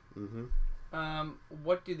 citrusy. Mm-hmm.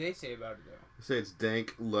 What do they say about it, though? They say it's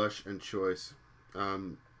dank, lush, and choice.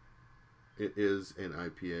 It is an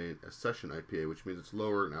IPA, a session IPA, which means it's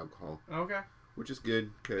lower in alcohol. Okay. Which is good,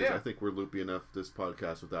 because I think we're loopy enough this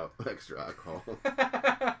podcast without extra alcohol.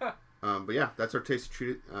 But yeah, that's our Taste of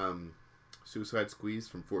Treat Suicide Squeeze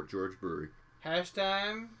from Fort George Brewery.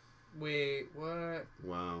 Hashtag, wait, what?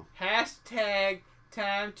 Wow. Hashtag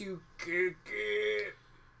time to kick it.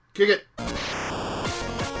 Kick it!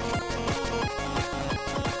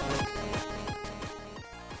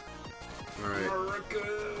 Alright. America.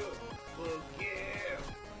 Fuck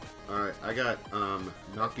yeah. Alright, I got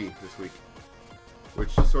gnocchi this week.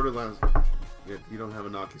 Which sort of lands. You don't have a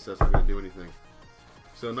gnocchi, so that's not going to do anything.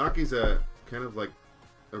 So gnocchi's a kind of like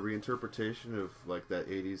a reinterpretation of like that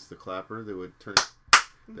 80s The Clapper that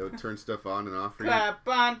would turn stuff on and off for you. Clap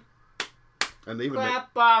on. And they even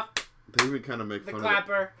clap off. They even kind of make fun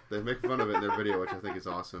clapper. of it. They make fun of it in their video, which I think is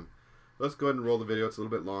awesome. Let's go ahead and roll the video. It's a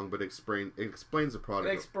little bit long, but it explains the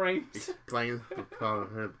product. Explains the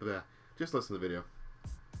product. Just listen to the video.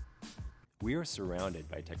 We are surrounded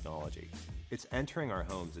by technology. It's entering our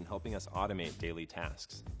homes and helping us automate daily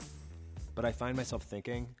tasks. But I find myself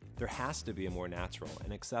thinking there has to be a more natural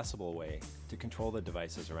and accessible way to control the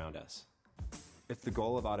devices around us. If the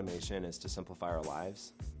goal of automation is to simplify our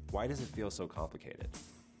lives, why does it feel so complicated?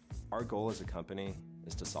 Our goal as a company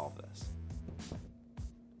is to solve this.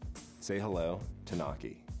 Say hello to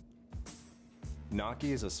Gnocchi.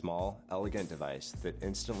 Gnocchi is a small, elegant device that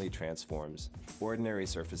instantly transforms ordinary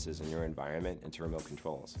surfaces in your environment into remote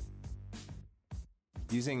controls.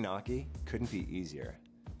 Using Gnocchi couldn't be easier.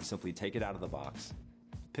 You simply take it out of the box,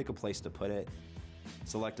 pick a place to put it,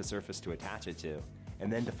 select a surface to attach it to,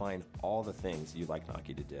 and then define all the things you'd like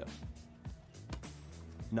Gnocchi to do.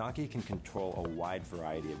 Gnocchi can control a wide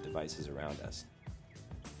variety of devices around us.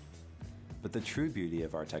 But the true beauty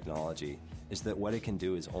of our technology is that what it can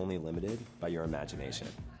do is only limited by your imagination.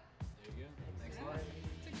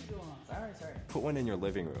 Put one in your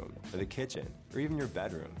living room, or the kitchen, or even your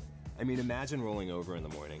bedroom. I mean, imagine rolling over in the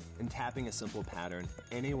morning and tapping a simple pattern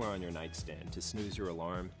anywhere on your nightstand to snooze your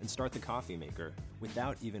alarm and start the coffee maker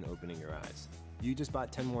without even opening your eyes. You just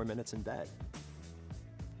bought 10 more minutes in bed.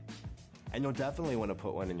 And you'll definitely want to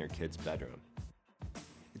put one in your kid's bedroom.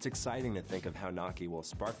 It's exciting to think of how Gnocchi will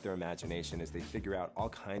spark their imagination as they figure out all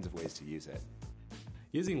kinds of ways to use it.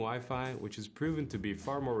 Using Wi-Fi, which is proven to be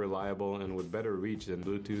far more reliable and with better reach than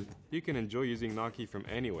Bluetooth, you can enjoy using Gnocchi from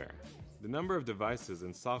anywhere. The number of devices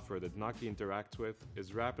and software that Gnocchi interacts with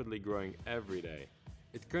is rapidly growing every day.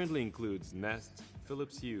 It currently includes Nest,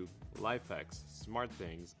 Philips Hue, LifeX,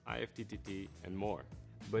 SmartThings, IFTTT, and more.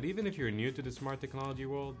 But even if you're new to the smart technology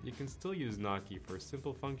world, you can still use Gnocchi for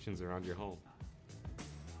simple functions around your home.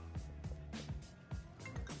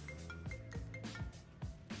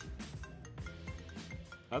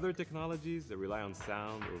 Other technologies that rely on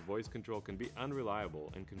sound or voice control can be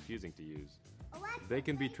unreliable and confusing to use. they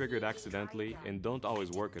can be triggered accidentally and don't always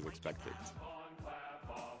work as expected.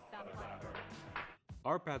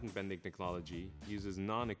 Our patent-pending technology uses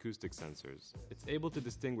non-acoustic sensors. It's able to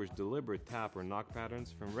distinguish deliberate tap or knock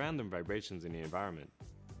patterns from random vibrations in the environment.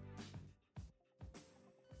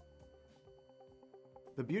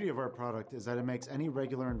 The beauty of our product is that it makes any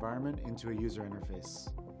regular environment into a user interface.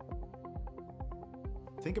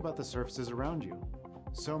 Think about the surfaces around you.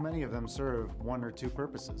 So many of them serve one or two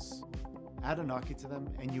purposes. Add a Noki to them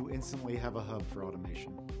and you instantly have a hub for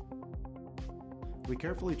automation. We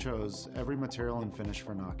carefully chose every material and finish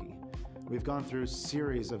for Noki. We've gone through a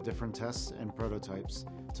series of different tests and prototypes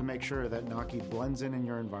to make sure that Noki blends in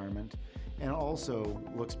your environment and also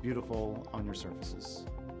looks beautiful on your surfaces.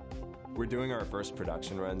 We're doing our first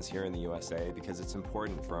production runs here in the USA because it's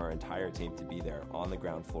important for our entire team to be there on the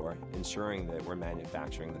ground floor, ensuring that we're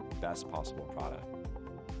manufacturing the best possible product.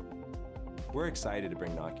 We're excited to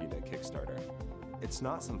bring Noki to Kickstarter. It's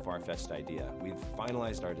not some far-fetched idea. We've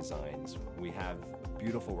finalized our designs, we have a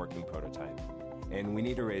beautiful working prototype, and we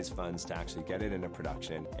need to raise funds to actually get it into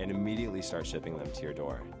production and immediately start shipping them to your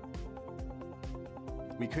door.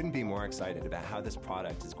 We couldn't be more excited about how this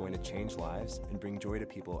product is going to change lives and bring joy to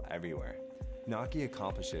people everywhere. Noki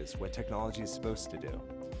accomplishes what technology is supposed to do.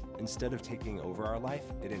 Instead of taking over our life,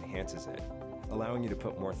 it enhances it, allowing you to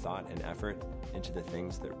put more thought and effort into the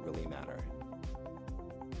things that really matter.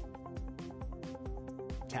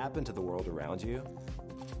 Tap into the world around you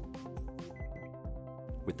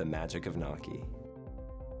with the magic of Noki.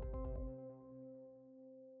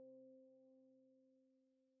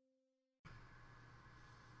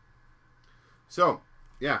 So,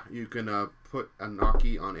 yeah, you can put a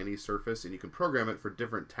Noki on any surface, and you can program it for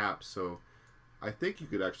different taps. So, I think you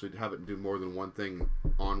could actually have it do more than one thing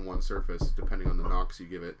on one surface, depending on the knocks you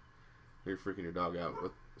give it. You're freaking your dog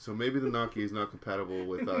out. So maybe the Noki is not compatible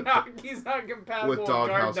with Noki's not compatible with dog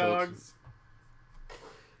guard households. dogs.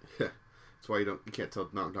 Yeah, that's why you can't tell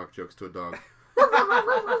knock jokes to a dog.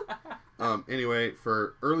 Anyway,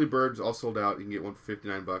 for early birds, all sold out. You can get one for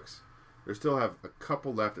 $59. They still have a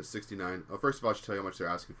couple left at $69. Oh, first of all, I should tell you how much they're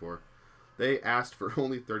asking for. They asked for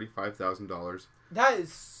only $35,000. That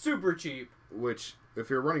is super cheap. Which, if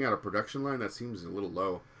you're running out of production line, that seems a little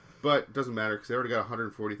low. But it doesn't matter because they already got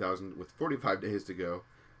 $140,000 with 45 days to go.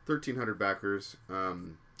 1,300 backers.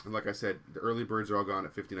 And like I said, the early birds are all gone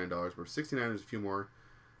at $59. But $69, there's a few more.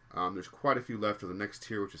 There's quite a few left of the next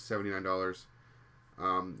tier, which is $79.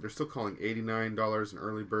 They're still calling $89 an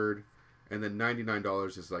early bird. And then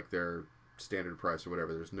 $99 is like their standard price or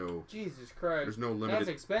whatever. There's no... Jesus Christ. There's no limited... That's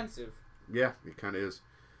expensive. Yeah, it kind of is.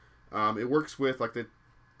 It works with, like, it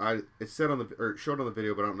said on the... Or showed on the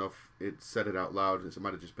video, but I don't know if it said it out loud. It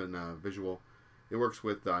might have just been visual. It works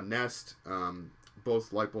with Nest,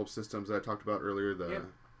 both light bulb systems that I talked about earlier, the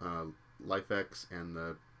LifeX and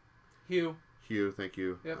the... Hue, thank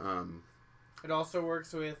you. Yep. It also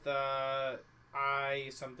works with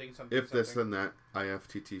something. If this, then that.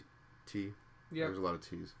 IFTTT. Yep. There's a lot of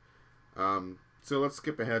T's. So let's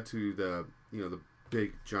skip ahead to the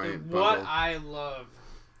big giant bundle. What I love.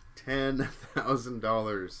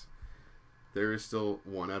 $10,000. There is still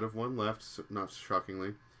 1 out of 1 left, so not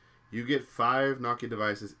shockingly. You get 5 Noki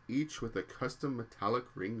devices, each with a custom metallic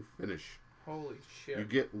ring finish. Holy shit. You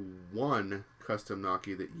get 1 custom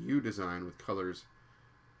Noki that you design with colors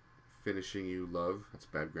finishing you love. That's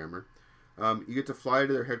bad grammar. You get to fly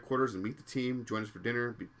to their headquarters and meet the team, join us for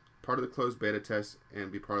dinner, be part of the closed beta test,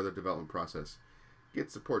 and be part of the development process.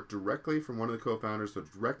 Get support directly from one of the co-founders, so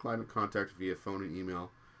direct line of contact via phone and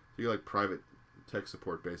email. So you're like private tech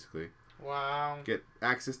support, basically. Wow. Get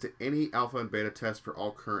access to any alpha and beta tests for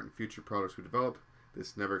all current and future products we develop.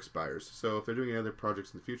 This never expires. So if they're doing any other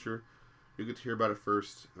projects in the future, you get to hear about it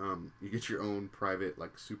first. You get your own private,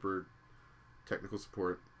 like, super technical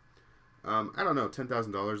support. I don't know,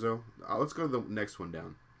 $10,000 though. Let's go to the next one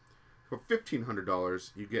down. For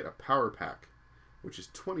 $1,500, you get a power pack, which is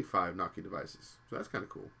 25 Noki devices. So that's kind of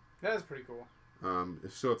cool. That is pretty cool.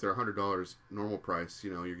 So if they're $100 normal price,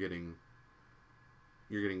 you're getting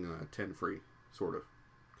 10 free, sort of,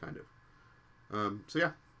 kind of. So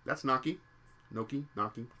yeah, that's Noki. Noki.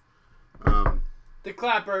 The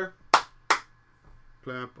clapper.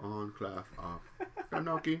 Clap on, clap off. Got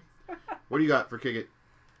Noki. What do you got for Kick It?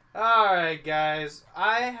 Alright, guys.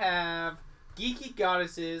 I have Geeky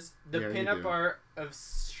Goddesses, the pinup art of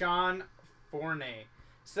Sean Forney.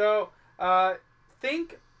 So,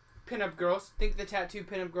 think pinup girls. Think the tattoo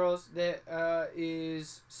pinup girls that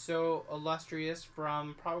is so illustrious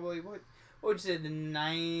from probably, what would you say, the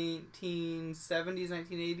 1970s,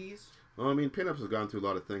 1980s? Well, I mean, pinups have gone through a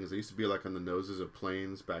lot of things. They used to be like on the noses of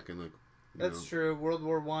planes back in like That's true. World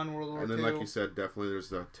War One, World War Two. And then, like you said, definitely there's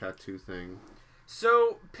the tattoo thing.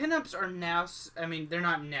 So, pinups are now... I mean, they're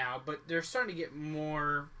not now, but they're starting to get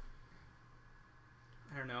more...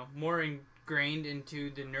 I don't know, more ingrained into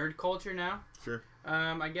the nerd culture now. Sure.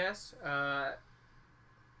 I guess.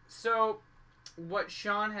 So, what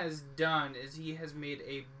Sean has done is he has made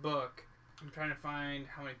a book. I'm trying to find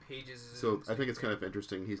how many pages. So, I think it's kind of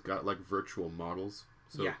interesting. He's got, like, virtual models.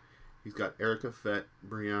 So, yeah. He's got Erica Fett,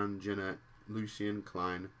 Brianne Jeanette, Lucien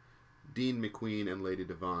Klein, Dean McQueen, and Lady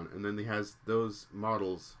Devon. And then he has those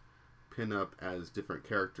models pin up as different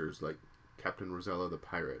characters, like Captain Rosella the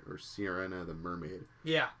Pirate, or Sirena the Mermaid.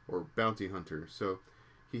 Yeah. Or Bounty Hunter. So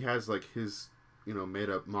he has, like, his, made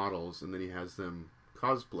up models, and then he has them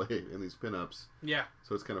cosplay in these pinups. Yeah.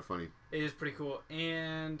 So it's kind of funny. It is pretty cool.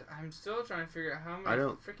 And I'm still trying to figure out how many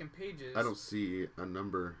freaking pages. I don't see a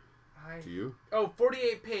number. Do you? Oh,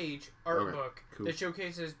 48-page art Okay, book cool. that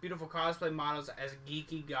showcases beautiful cosplay models as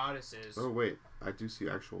geeky goddesses. Oh, wait. I do see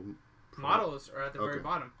actual... Models are at the very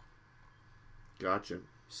bottom. Gotcha.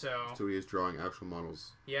 So he is drawing actual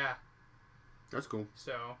models. Yeah. That's cool.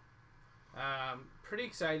 So, pretty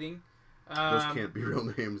exciting. Those can't be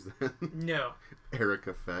real names then. No.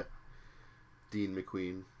 Erica Fett. Dean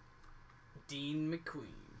McQueen.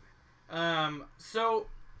 So...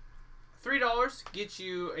 $3 gets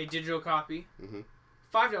you a digital copy. Mm-hmm.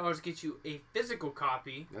 $5 gets you a physical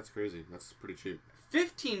copy. That's crazy. That's pretty cheap.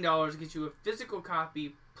 $15 gets you a physical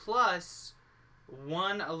copy plus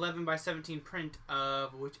one 11x17 print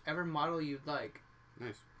of whichever model you'd like.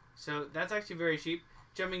 Nice. So that's actually very cheap.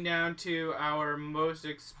 Jumping down to our most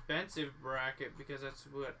expensive bracket, because that's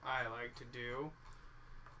what I like to do.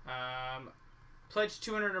 Pledge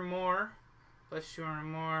 200 or more. Pledge 200 or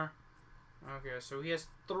more. Okay, so he has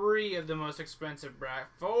 4 of the most expensive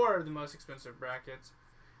brackets.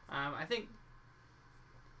 I think...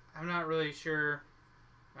 I'm not really sure.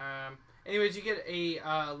 Anyways, you get a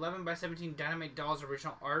 11x17 Dynamite Dolls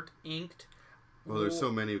original art, inked. Well, there's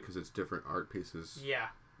so many because it's different art pieces. Yeah.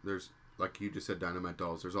 There's, like you just said, Dynamite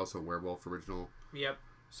Dolls. There's also Werewolf original. Yep.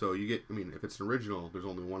 So you get... if it's an original, there's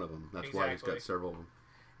only one of them. That's why he's got several of them.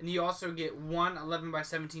 And you also get one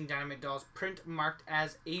 11x17 Dynamite Dolls print marked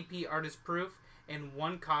as AP Artist Proof and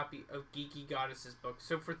 1 copy of Geeky Goddesses book.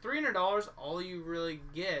 So for $300, all you really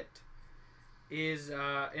get is,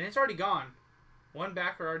 and it's already gone. One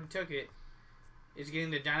backer already took it. Is getting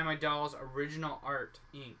the Dynamite Dolls original art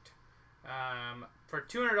inked. For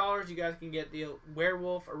 $200, you guys can get the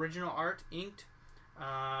Werewolf original art inked,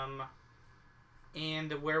 and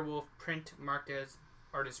the Werewolf print marked as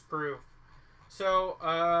Artist Proof. So,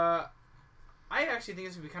 I actually think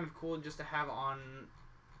this would be kind of cool just to have on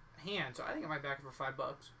hand. So I think I might back it for $5.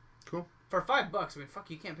 Cool. For $5, I mean, fuck,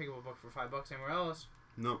 you can't pick up a book for $5 anywhere else.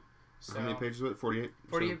 No. So, how many pages was it? 48?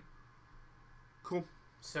 48. So, cool.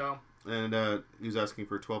 So. And he was asking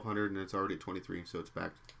for 1,200, and it's already at 23, so it's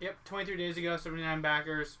backed. Yep, 23 days ago, 79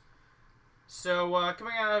 backers. So,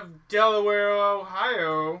 coming out of Delaware,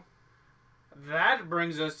 Ohio, that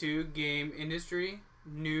brings us to game industry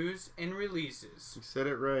news and releases. You said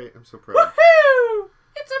it right. I'm so proud. Woohoo!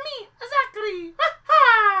 It's a me, exactly.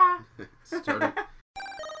 Starting.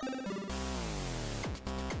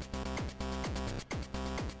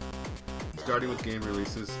 Starting with game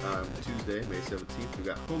releases, Tuesday, May 17th, we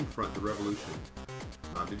got Homefront: The Revolution.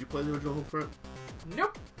 Did you play the original Homefront?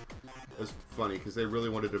 Nope. It was funny because they really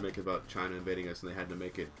wanted to make it about China invading us, and they had to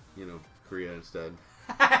make it, Korea instead.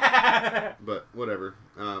 But whatever.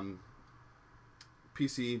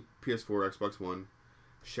 PC, PS4, Xbox One.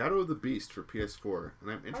 Shadow of the Beast for PS4. And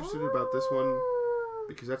I'm interested about this one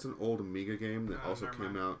because that's an old Amiga game that also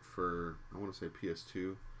came out for, I want to say,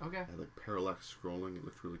 PS2. Okay. It had like parallax scrolling. It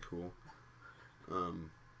looked really cool.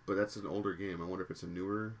 But that's an older game. I wonder if it's a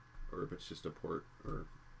newer or if it's just a port. Or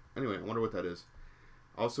anyway, I wonder what that is.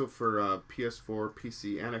 Also for PS4,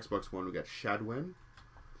 PC, and Xbox One, we got Shadwen.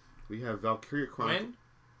 We have Valkyria Chronicles.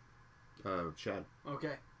 Shad.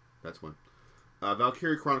 Okay. That's one.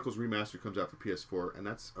 Valkyria Chronicles Remastered comes out for PS4, and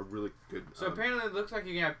that's a really good... So apparently it looks like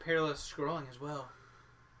you can have parallax scrolling as well.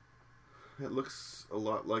 It looks a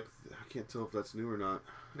lot like... I can't tell if that's new or not.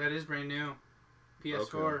 That is brand new.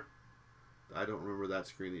 PS4. Okay. I don't remember that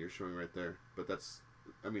screen that you're showing right there. But that's...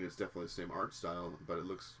 I mean, it's definitely the same art style, but it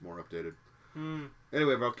looks more updated.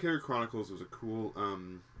 Anyway, Valkyria Chronicles was a cool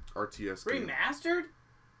RTS game. Remastered?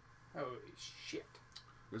 Holy shit.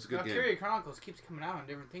 It was a good game. Valkyria Chronicles keeps coming out on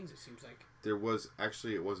different things, it seems like. There was...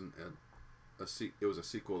 Actually, it wasn't it was a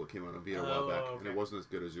sequel that came out on Vita a while back, and it wasn't as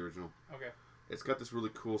good as the original. Okay. It's got this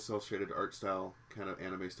really cool cel-shaded art style, kind of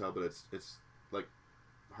anime style, but it's like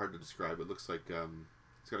hard to describe. It looks like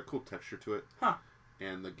it's got a cool texture to it. Huh.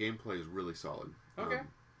 and the gameplay is really solid. Okay.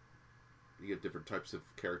 You get different types of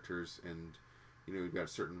characters, and you've got a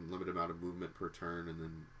certain limited amount of movement per turn, and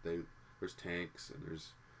then there's tanks, and there's...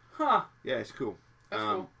 Huh. Yeah, it's cool. That's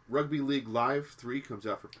cool. Rugby League Live 3 comes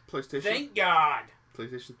out for PlayStation. Thank God!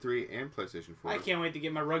 PlayStation 3 and PlayStation 4. I can't wait to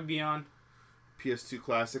get my rugby on. PS2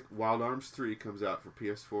 Classic Wild Arms 3 comes out for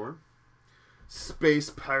PS4. Space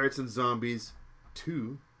Pirates and Zombies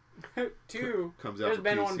 2 comes out There's for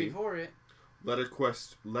been PC. one before it.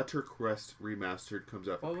 Letterquest Remastered comes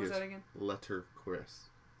out for PS4. What was that again? Letterquest.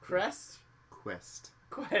 Crest? Quest.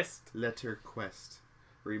 Letterquest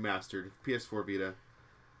Remastered. PS4 Vita.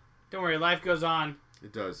 Don't worry, life goes on.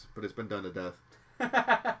 It does, but it's been done to death.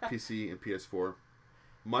 PC and PS4.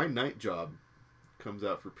 My Night Job comes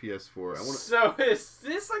out for PS4. So is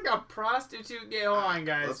this like a prostitute game? Hold on,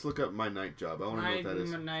 guys. Let's look up My Night Job. I want to know what that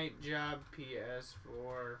is. My Night Job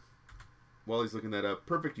PS4. While he's looking that up,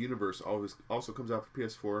 Perfect Universe also comes out for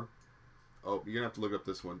PS4. Oh, you're gonna have to look up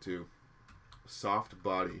this one too. Soft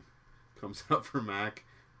Body comes out for Mac,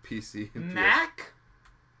 PC, and Mac?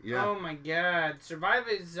 Yeah. Oh my God! Survive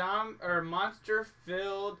a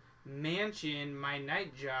monster-filled mansion. My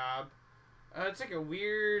Night Job. It's like a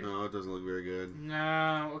weird... No, it doesn't look very good.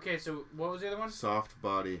 No. Okay, so what was the other one? Soft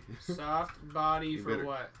Body. Soft Body for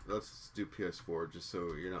what? Let's do PS4 just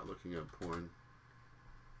so you're not looking up porn.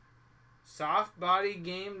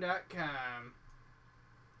 Softbodygame.com.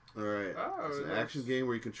 Alright. Oh, it's an action game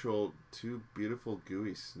where you control two beautiful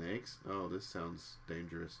gooey snakes. Oh, this sounds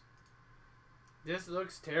dangerous. This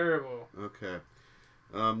looks terrible. Okay.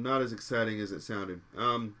 Not as exciting as it sounded.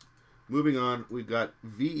 Moving on, we've got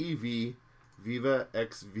VEV, Viva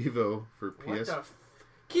X Vivo for PS... What the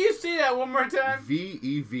Can you say that one more time?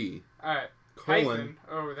 VEV. Alright. Colon. Hyphen.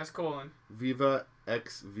 Oh, that's colon. Viva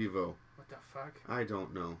X Vivo. What the fuck? I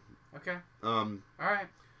don't know. Okay. Alright.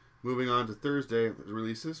 Moving on to Thursday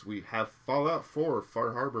releases, we have Fallout 4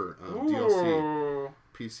 Far Harbor DLC.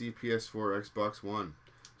 PC, PS4, Xbox One.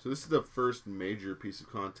 So this is the first major piece of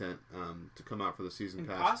content to come out for the season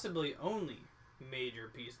pass. Possibly only major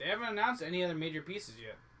piece. They haven't announced any other major pieces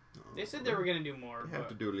yet. They said they were going to do more. They have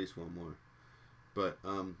to do at least one more. But,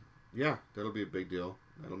 yeah, that'll be a big deal.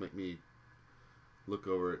 That'll make me look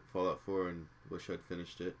over at Fallout 4 and wish I'd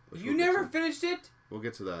finished it. You never finished it? We'll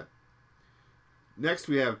get to that. Next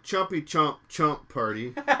we have Chumpy Chomp Chomp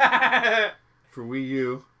Party for Wii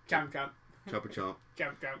U. Chomp Chomp. Chompy Chomp.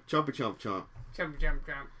 Chomp Chomp. Chompy Chomp Chomp. Chompy Chomp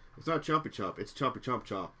Chomp. It's not Chompy Chomp. It's Chompy Chomp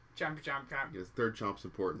Chomp. Chompy Chomp Chomp. Because third chomp's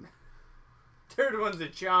important. Third one's a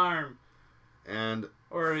charm. And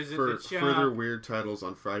or is it for the chomp? further weird titles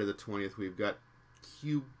on Friday the 20th, we've got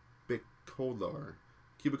Cubicolor.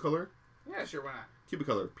 Cubicolor? Yeah, sure, why not?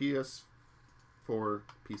 Cubicolor. PS4,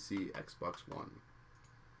 PC, Xbox One.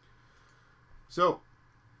 So,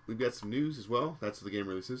 we've got some news as well. That's the game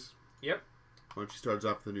releases. Yep. Why don't you start us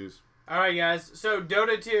off with the news? Alright, guys. So,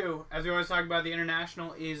 Dota 2, as we always talk about, the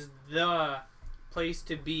International is the place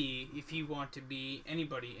to be if you want to be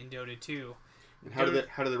anybody in Dota 2. And how do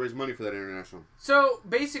they raise money for that International? So,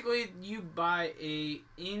 basically, you buy a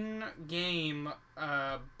in-game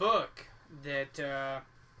book that...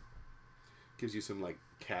 gives you some, like,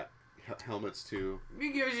 cat helmets too.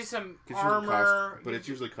 It gives you some armor, but it's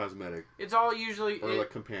usually cosmetic. It's all usually like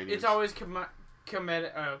companions. It's always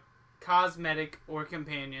cosmetic or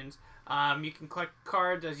companions. You can collect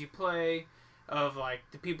cards as you play of like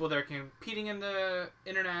the people that are competing in the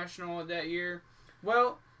International that year.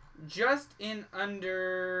 Well, just in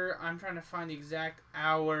under, I'm trying to find the exact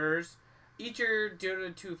hours. Each year,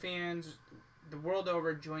 Dota 2 fans the world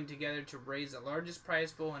over join together to raise the largest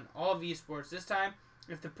prize pool in all of esports. This time,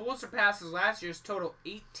 if the pool surpasses last year's total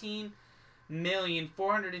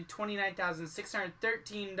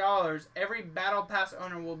 $18,429,613, every Battle Pass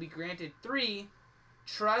owner will be granted 3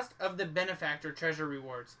 Trust of the Benefactor treasure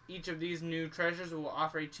rewards. Each of these new treasures will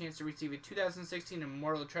offer a chance to receive a 2016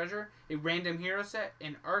 Immortal Treasure, a random hero set,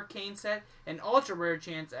 an arcane set, an ultra rare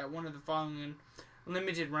chance at one of the following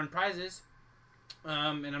limited run prizes.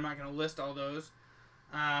 And I'm not going to list all those.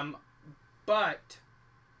 But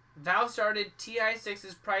Valve started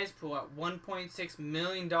TI6's prize pool at $1.6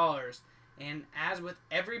 million. And as with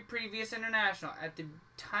every previous International, at the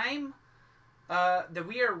time that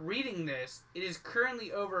we are reading this, it is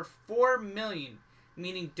currently over 4 million,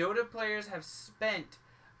 meaning Dota players have spent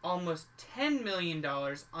almost $10 million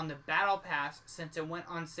on the Battle Pass since it went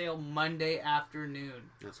on sale Monday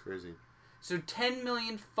afternoon. That's crazy. So $10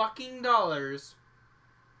 million fucking dollars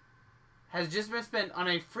has just been spent on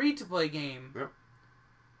a free-to-play game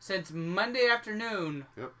since Monday afternoon.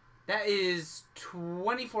 Yep. That is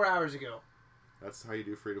 24 hours ago. That's how you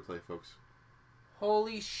do free-to-play, folks.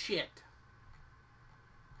 Holy shit.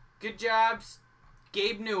 Good jobs,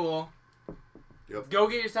 Gabe Newell. Yep. Go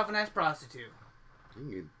get yourself a nice prostitute. You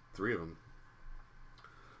can get 3 of them.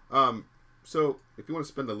 So if you want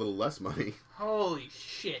to spend a little less money, holy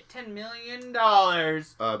shit, $10 million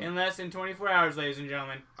in less than 24 hours, ladies and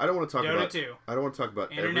gentlemen. I don't want to talk Dota about. 2. I don't want to talk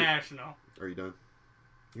about International. Are you done?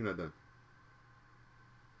 You're not done.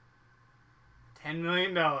 $10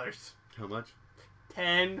 million. How much?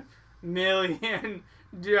 $10 million.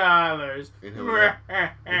 In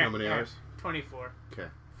how many hours? 24. Okay.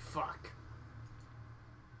 Fuck.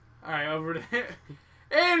 Alright, over to...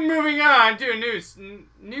 And moving on to a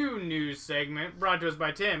new news segment brought to us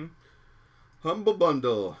by Tim. Humble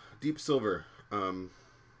Bundle. Deep Silver.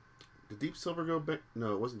 Did Deep Silver go back?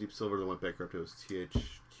 No, it wasn't Deep Silver that went bankrupt. It was THQ.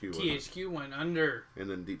 THQ went under. And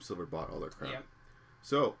then Deep Silver bought all their crap. Yep.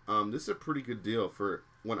 So, this is a pretty good deal. For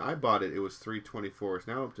when I bought it, it was $3.24. It's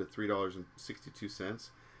now up to $3.62.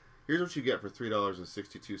 Here's what you get for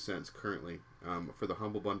 $3.62 currently for the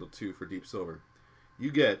Humble Bundle 2 for Deep Silver.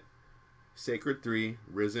 You get Sacred 3,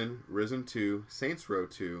 Risen, Risen 2, Saints Row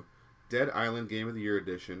 2, Dead Island Game of the Year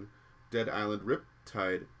Edition, Dead Island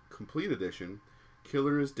Riptide Complete Edition,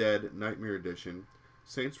 Killer is Dead Nightmare Edition,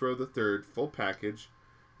 Saints Row the 3rd Full Package.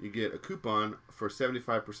 You get a coupon for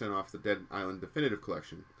 75% off the Dead Island Definitive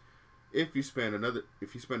Collection. If you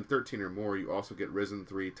spend 13 or more, you also get Risen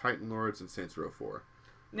 3, Titan Lords, and Saints Row 4.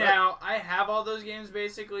 Now, I have all those games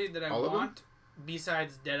basically that I All of them? want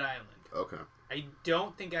besides Dead Island. Okay. I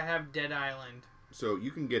don't think I have Dead Island. So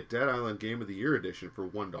you can get Dead Island Game of the Year Edition for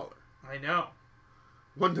 $1. I know.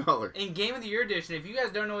 $1. In Game of the Year Edition, if you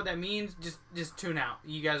guys don't know what that means, just tune out.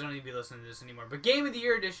 You guys don't need to be listening to this anymore. But Game of the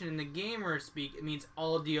Year Edition, in the gamer speak, it means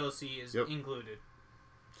all DLC is included.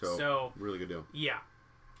 So, really good deal. Yeah.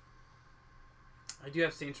 I do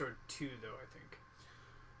have Saints Row 2, though, I think.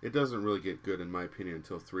 It doesn't really get good, in my opinion,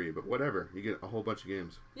 until 3, but whatever. You get a whole bunch of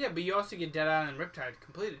games. Yeah, but you also get Dead Island Riptide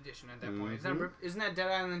Complete Edition at that point. Isn't that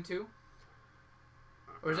Dead Island 2?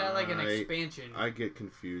 Or is that like an expansion? I get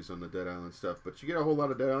confused on the Dead Island stuff, but you get a whole lot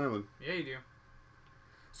of Dead Island. Yeah, you do.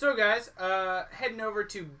 So, guys, heading over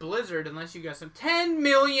to Blizzard, unless you got some $10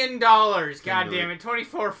 million. God damn it,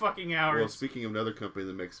 24 fucking hours. Well, speaking of another company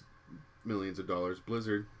that makes millions of dollars,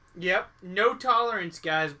 Blizzard. Yep, no tolerance,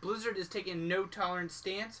 guys. Blizzard is taking a no tolerance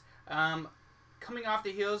stance. Coming off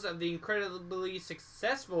the heels of the incredibly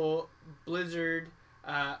successful Blizzard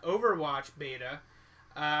Overwatch beta,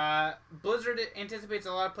 Blizzard anticipates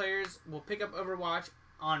a lot of players will pick up Overwatch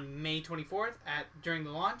on May 24th during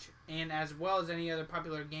the launch, and as well as any other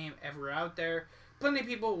popular game ever out there. Plenty of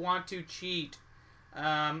people want to cheat.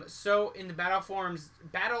 So in the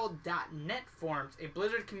Battle.net forums, a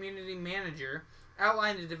Blizzard community manager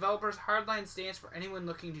outlined the developer's hardline stance for anyone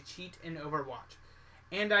looking to cheat in Overwatch.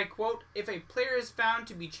 And I quote, "If a player is found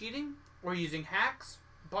to be cheating or using hacks,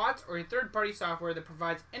 bots, or a third-party software that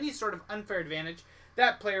provides any sort of unfair advantage,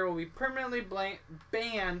 that player will be permanently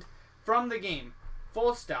banned from the game.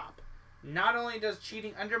 Full stop. Not only does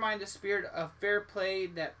cheating undermine the spirit of fair play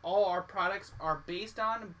that all our products are based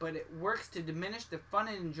on, but it works to diminish the fun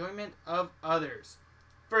and enjoyment of others.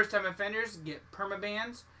 First-time offenders get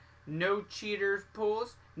permabans, no cheaters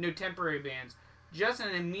pools, no temporary bans. Just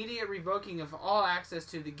an immediate revoking of all access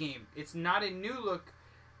to the game. It's not a new look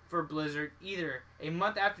for Blizzard either. A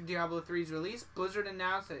month after Diablo 3's release, Blizzard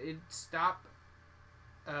announced that it'd start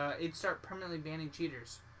permanently banning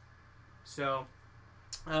cheaters. So,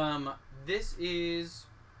 this is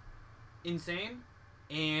insane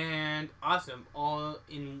and awesome, all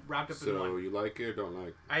wrapped up in one. So you like it or don't like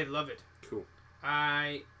it? I love it. Cool.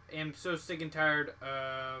 I am so sick and tired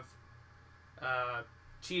of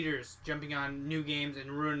cheaters jumping on new games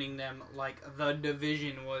and ruining them like The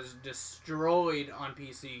Division was destroyed on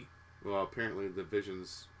PC. Well, apparently the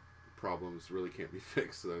Division's problems really can't be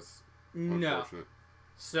fixed, so that's unfortunate.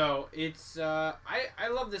 So it's I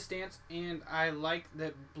love this stance, and I like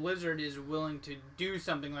that Blizzard is willing to do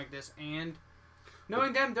something like this, and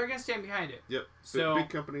knowing them, they're gonna stand behind it. Yep. So big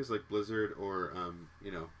companies like Blizzard or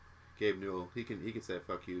Gabe Newell, he can say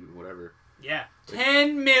fuck you and whatever. Yeah.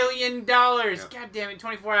 $10 million. Yeah. God damn it,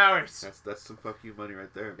 24 hours. That's some fuck you money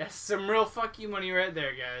right there. That's some real fuck you money right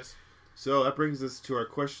there, guys. So that brings us to our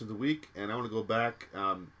question of the week, and I want to go back.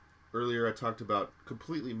 Earlier I talked about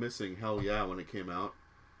completely missing Hell Yeah when it came out.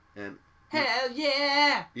 And Hell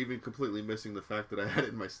yeah! Even completely missing the fact that I had it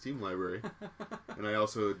in my Steam library. And I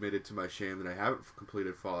also admitted to my shame that I haven't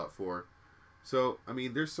completed Fallout 4. So, I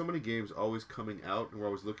mean, there's so many games always coming out, and we're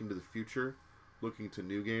always looking to the future, looking to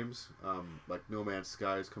new games. Like No Man's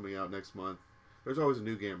Sky is coming out next month. There's always a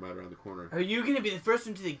new game right around the corner. Are you going to be the first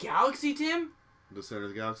one to the galaxy, Tim? The center of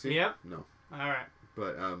the galaxy? Yep. No. Alright.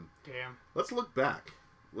 But, damn. Let's look back.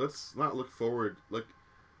 let's not look forward. Like,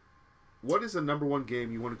 what is the number one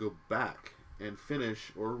game you want to go back and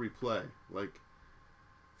finish or replay? Like,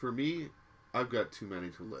 for me, I've got too many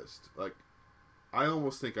to list. Like, I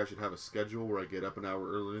almost think I should have a schedule where I get up an hour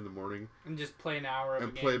early in the morning and just play an hour of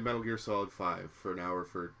and a game. play Metal Gear Solid 5 for an hour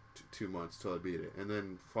for 2 months till I beat it, and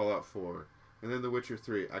then Fallout 4, and then The Witcher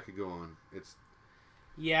 3. I could go on.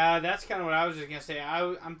 Yeah, that's kind of what I was just gonna say.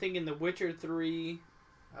 I'm thinking The Witcher 3.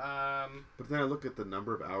 But then I look at the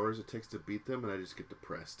number of hours it takes to beat them, and I just get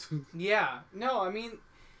depressed. Yeah, no, I mean,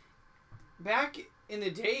 back in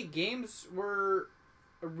the day, games were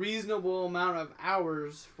a reasonable amount of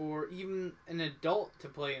hours for even an adult to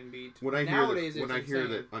play and beat. When I Nowadays, hear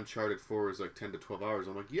that Uncharted 4 is like 10 to 12 hours,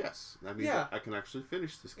 I'm like, yes, that means I can actually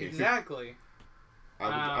finish this game. Exactly.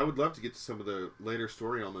 I would love to get to some of the later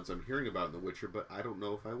story elements I'm hearing about in The Witcher, but I don't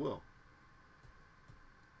know if I will.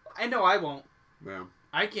 I know I won't. Yeah.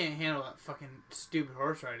 I can't handle that fucking stupid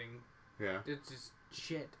horse riding. Yeah. It's just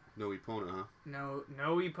shit. No Epona, huh? No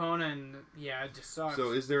Epona, and yeah, it just sucks.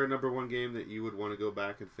 So is there a number one game that you would want to go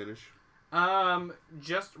back and finish?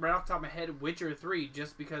 Just right off the top of my head, Witcher 3,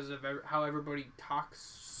 just because of how everybody talks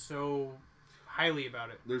so highly about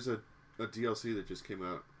it. There's a DLC that just came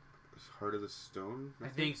out, Heart of the Stone? I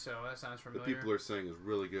think so. That sounds familiar. The people are saying is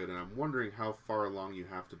really good, and I'm wondering how far along you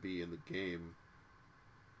have to be in the game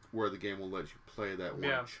where the game will let you play that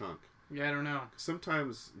one chunk. Yeah, I don't know.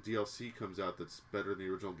 Sometimes DLC comes out that's better than the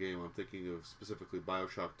original game. I'm thinking of specifically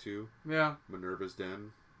BioShock 2. Yeah. Minerva's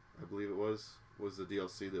Den, I believe it was the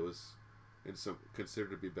DLC that was considered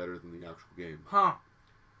to be better than the actual game. Huh.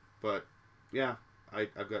 But, yeah,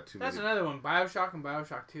 I've got too many. That's another one. BioShock and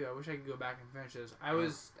BioShock 2. I wish I could go back and finish this. I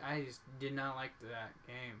just did not like that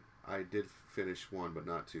game. I did finish 1, but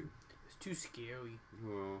not 2. It's too scary.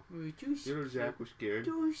 Well, too scary. Little Jack was scared.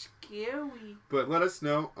 Too scary. But let us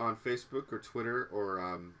know on Facebook or Twitter or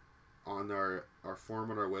on our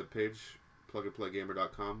forum on our webpage,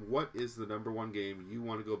 plugandplaygamer.com, what is the number one game you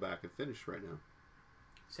want to go back and finish right now?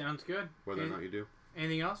 Sounds good. Whether or not you do.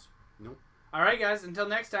 Anything else? Nope. Alright, guys. Until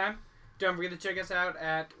next time, don't forget to check us out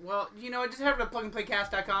at, just head over to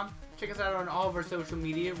plugandplaycast.com. Check us out on all of our social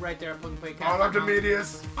media right there at plugandplaycast.com. I love the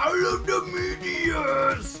medias.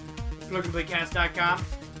 plugandplaycast.com.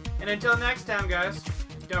 And until next time, guys,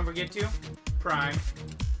 don't forget to prime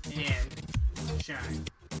and shine.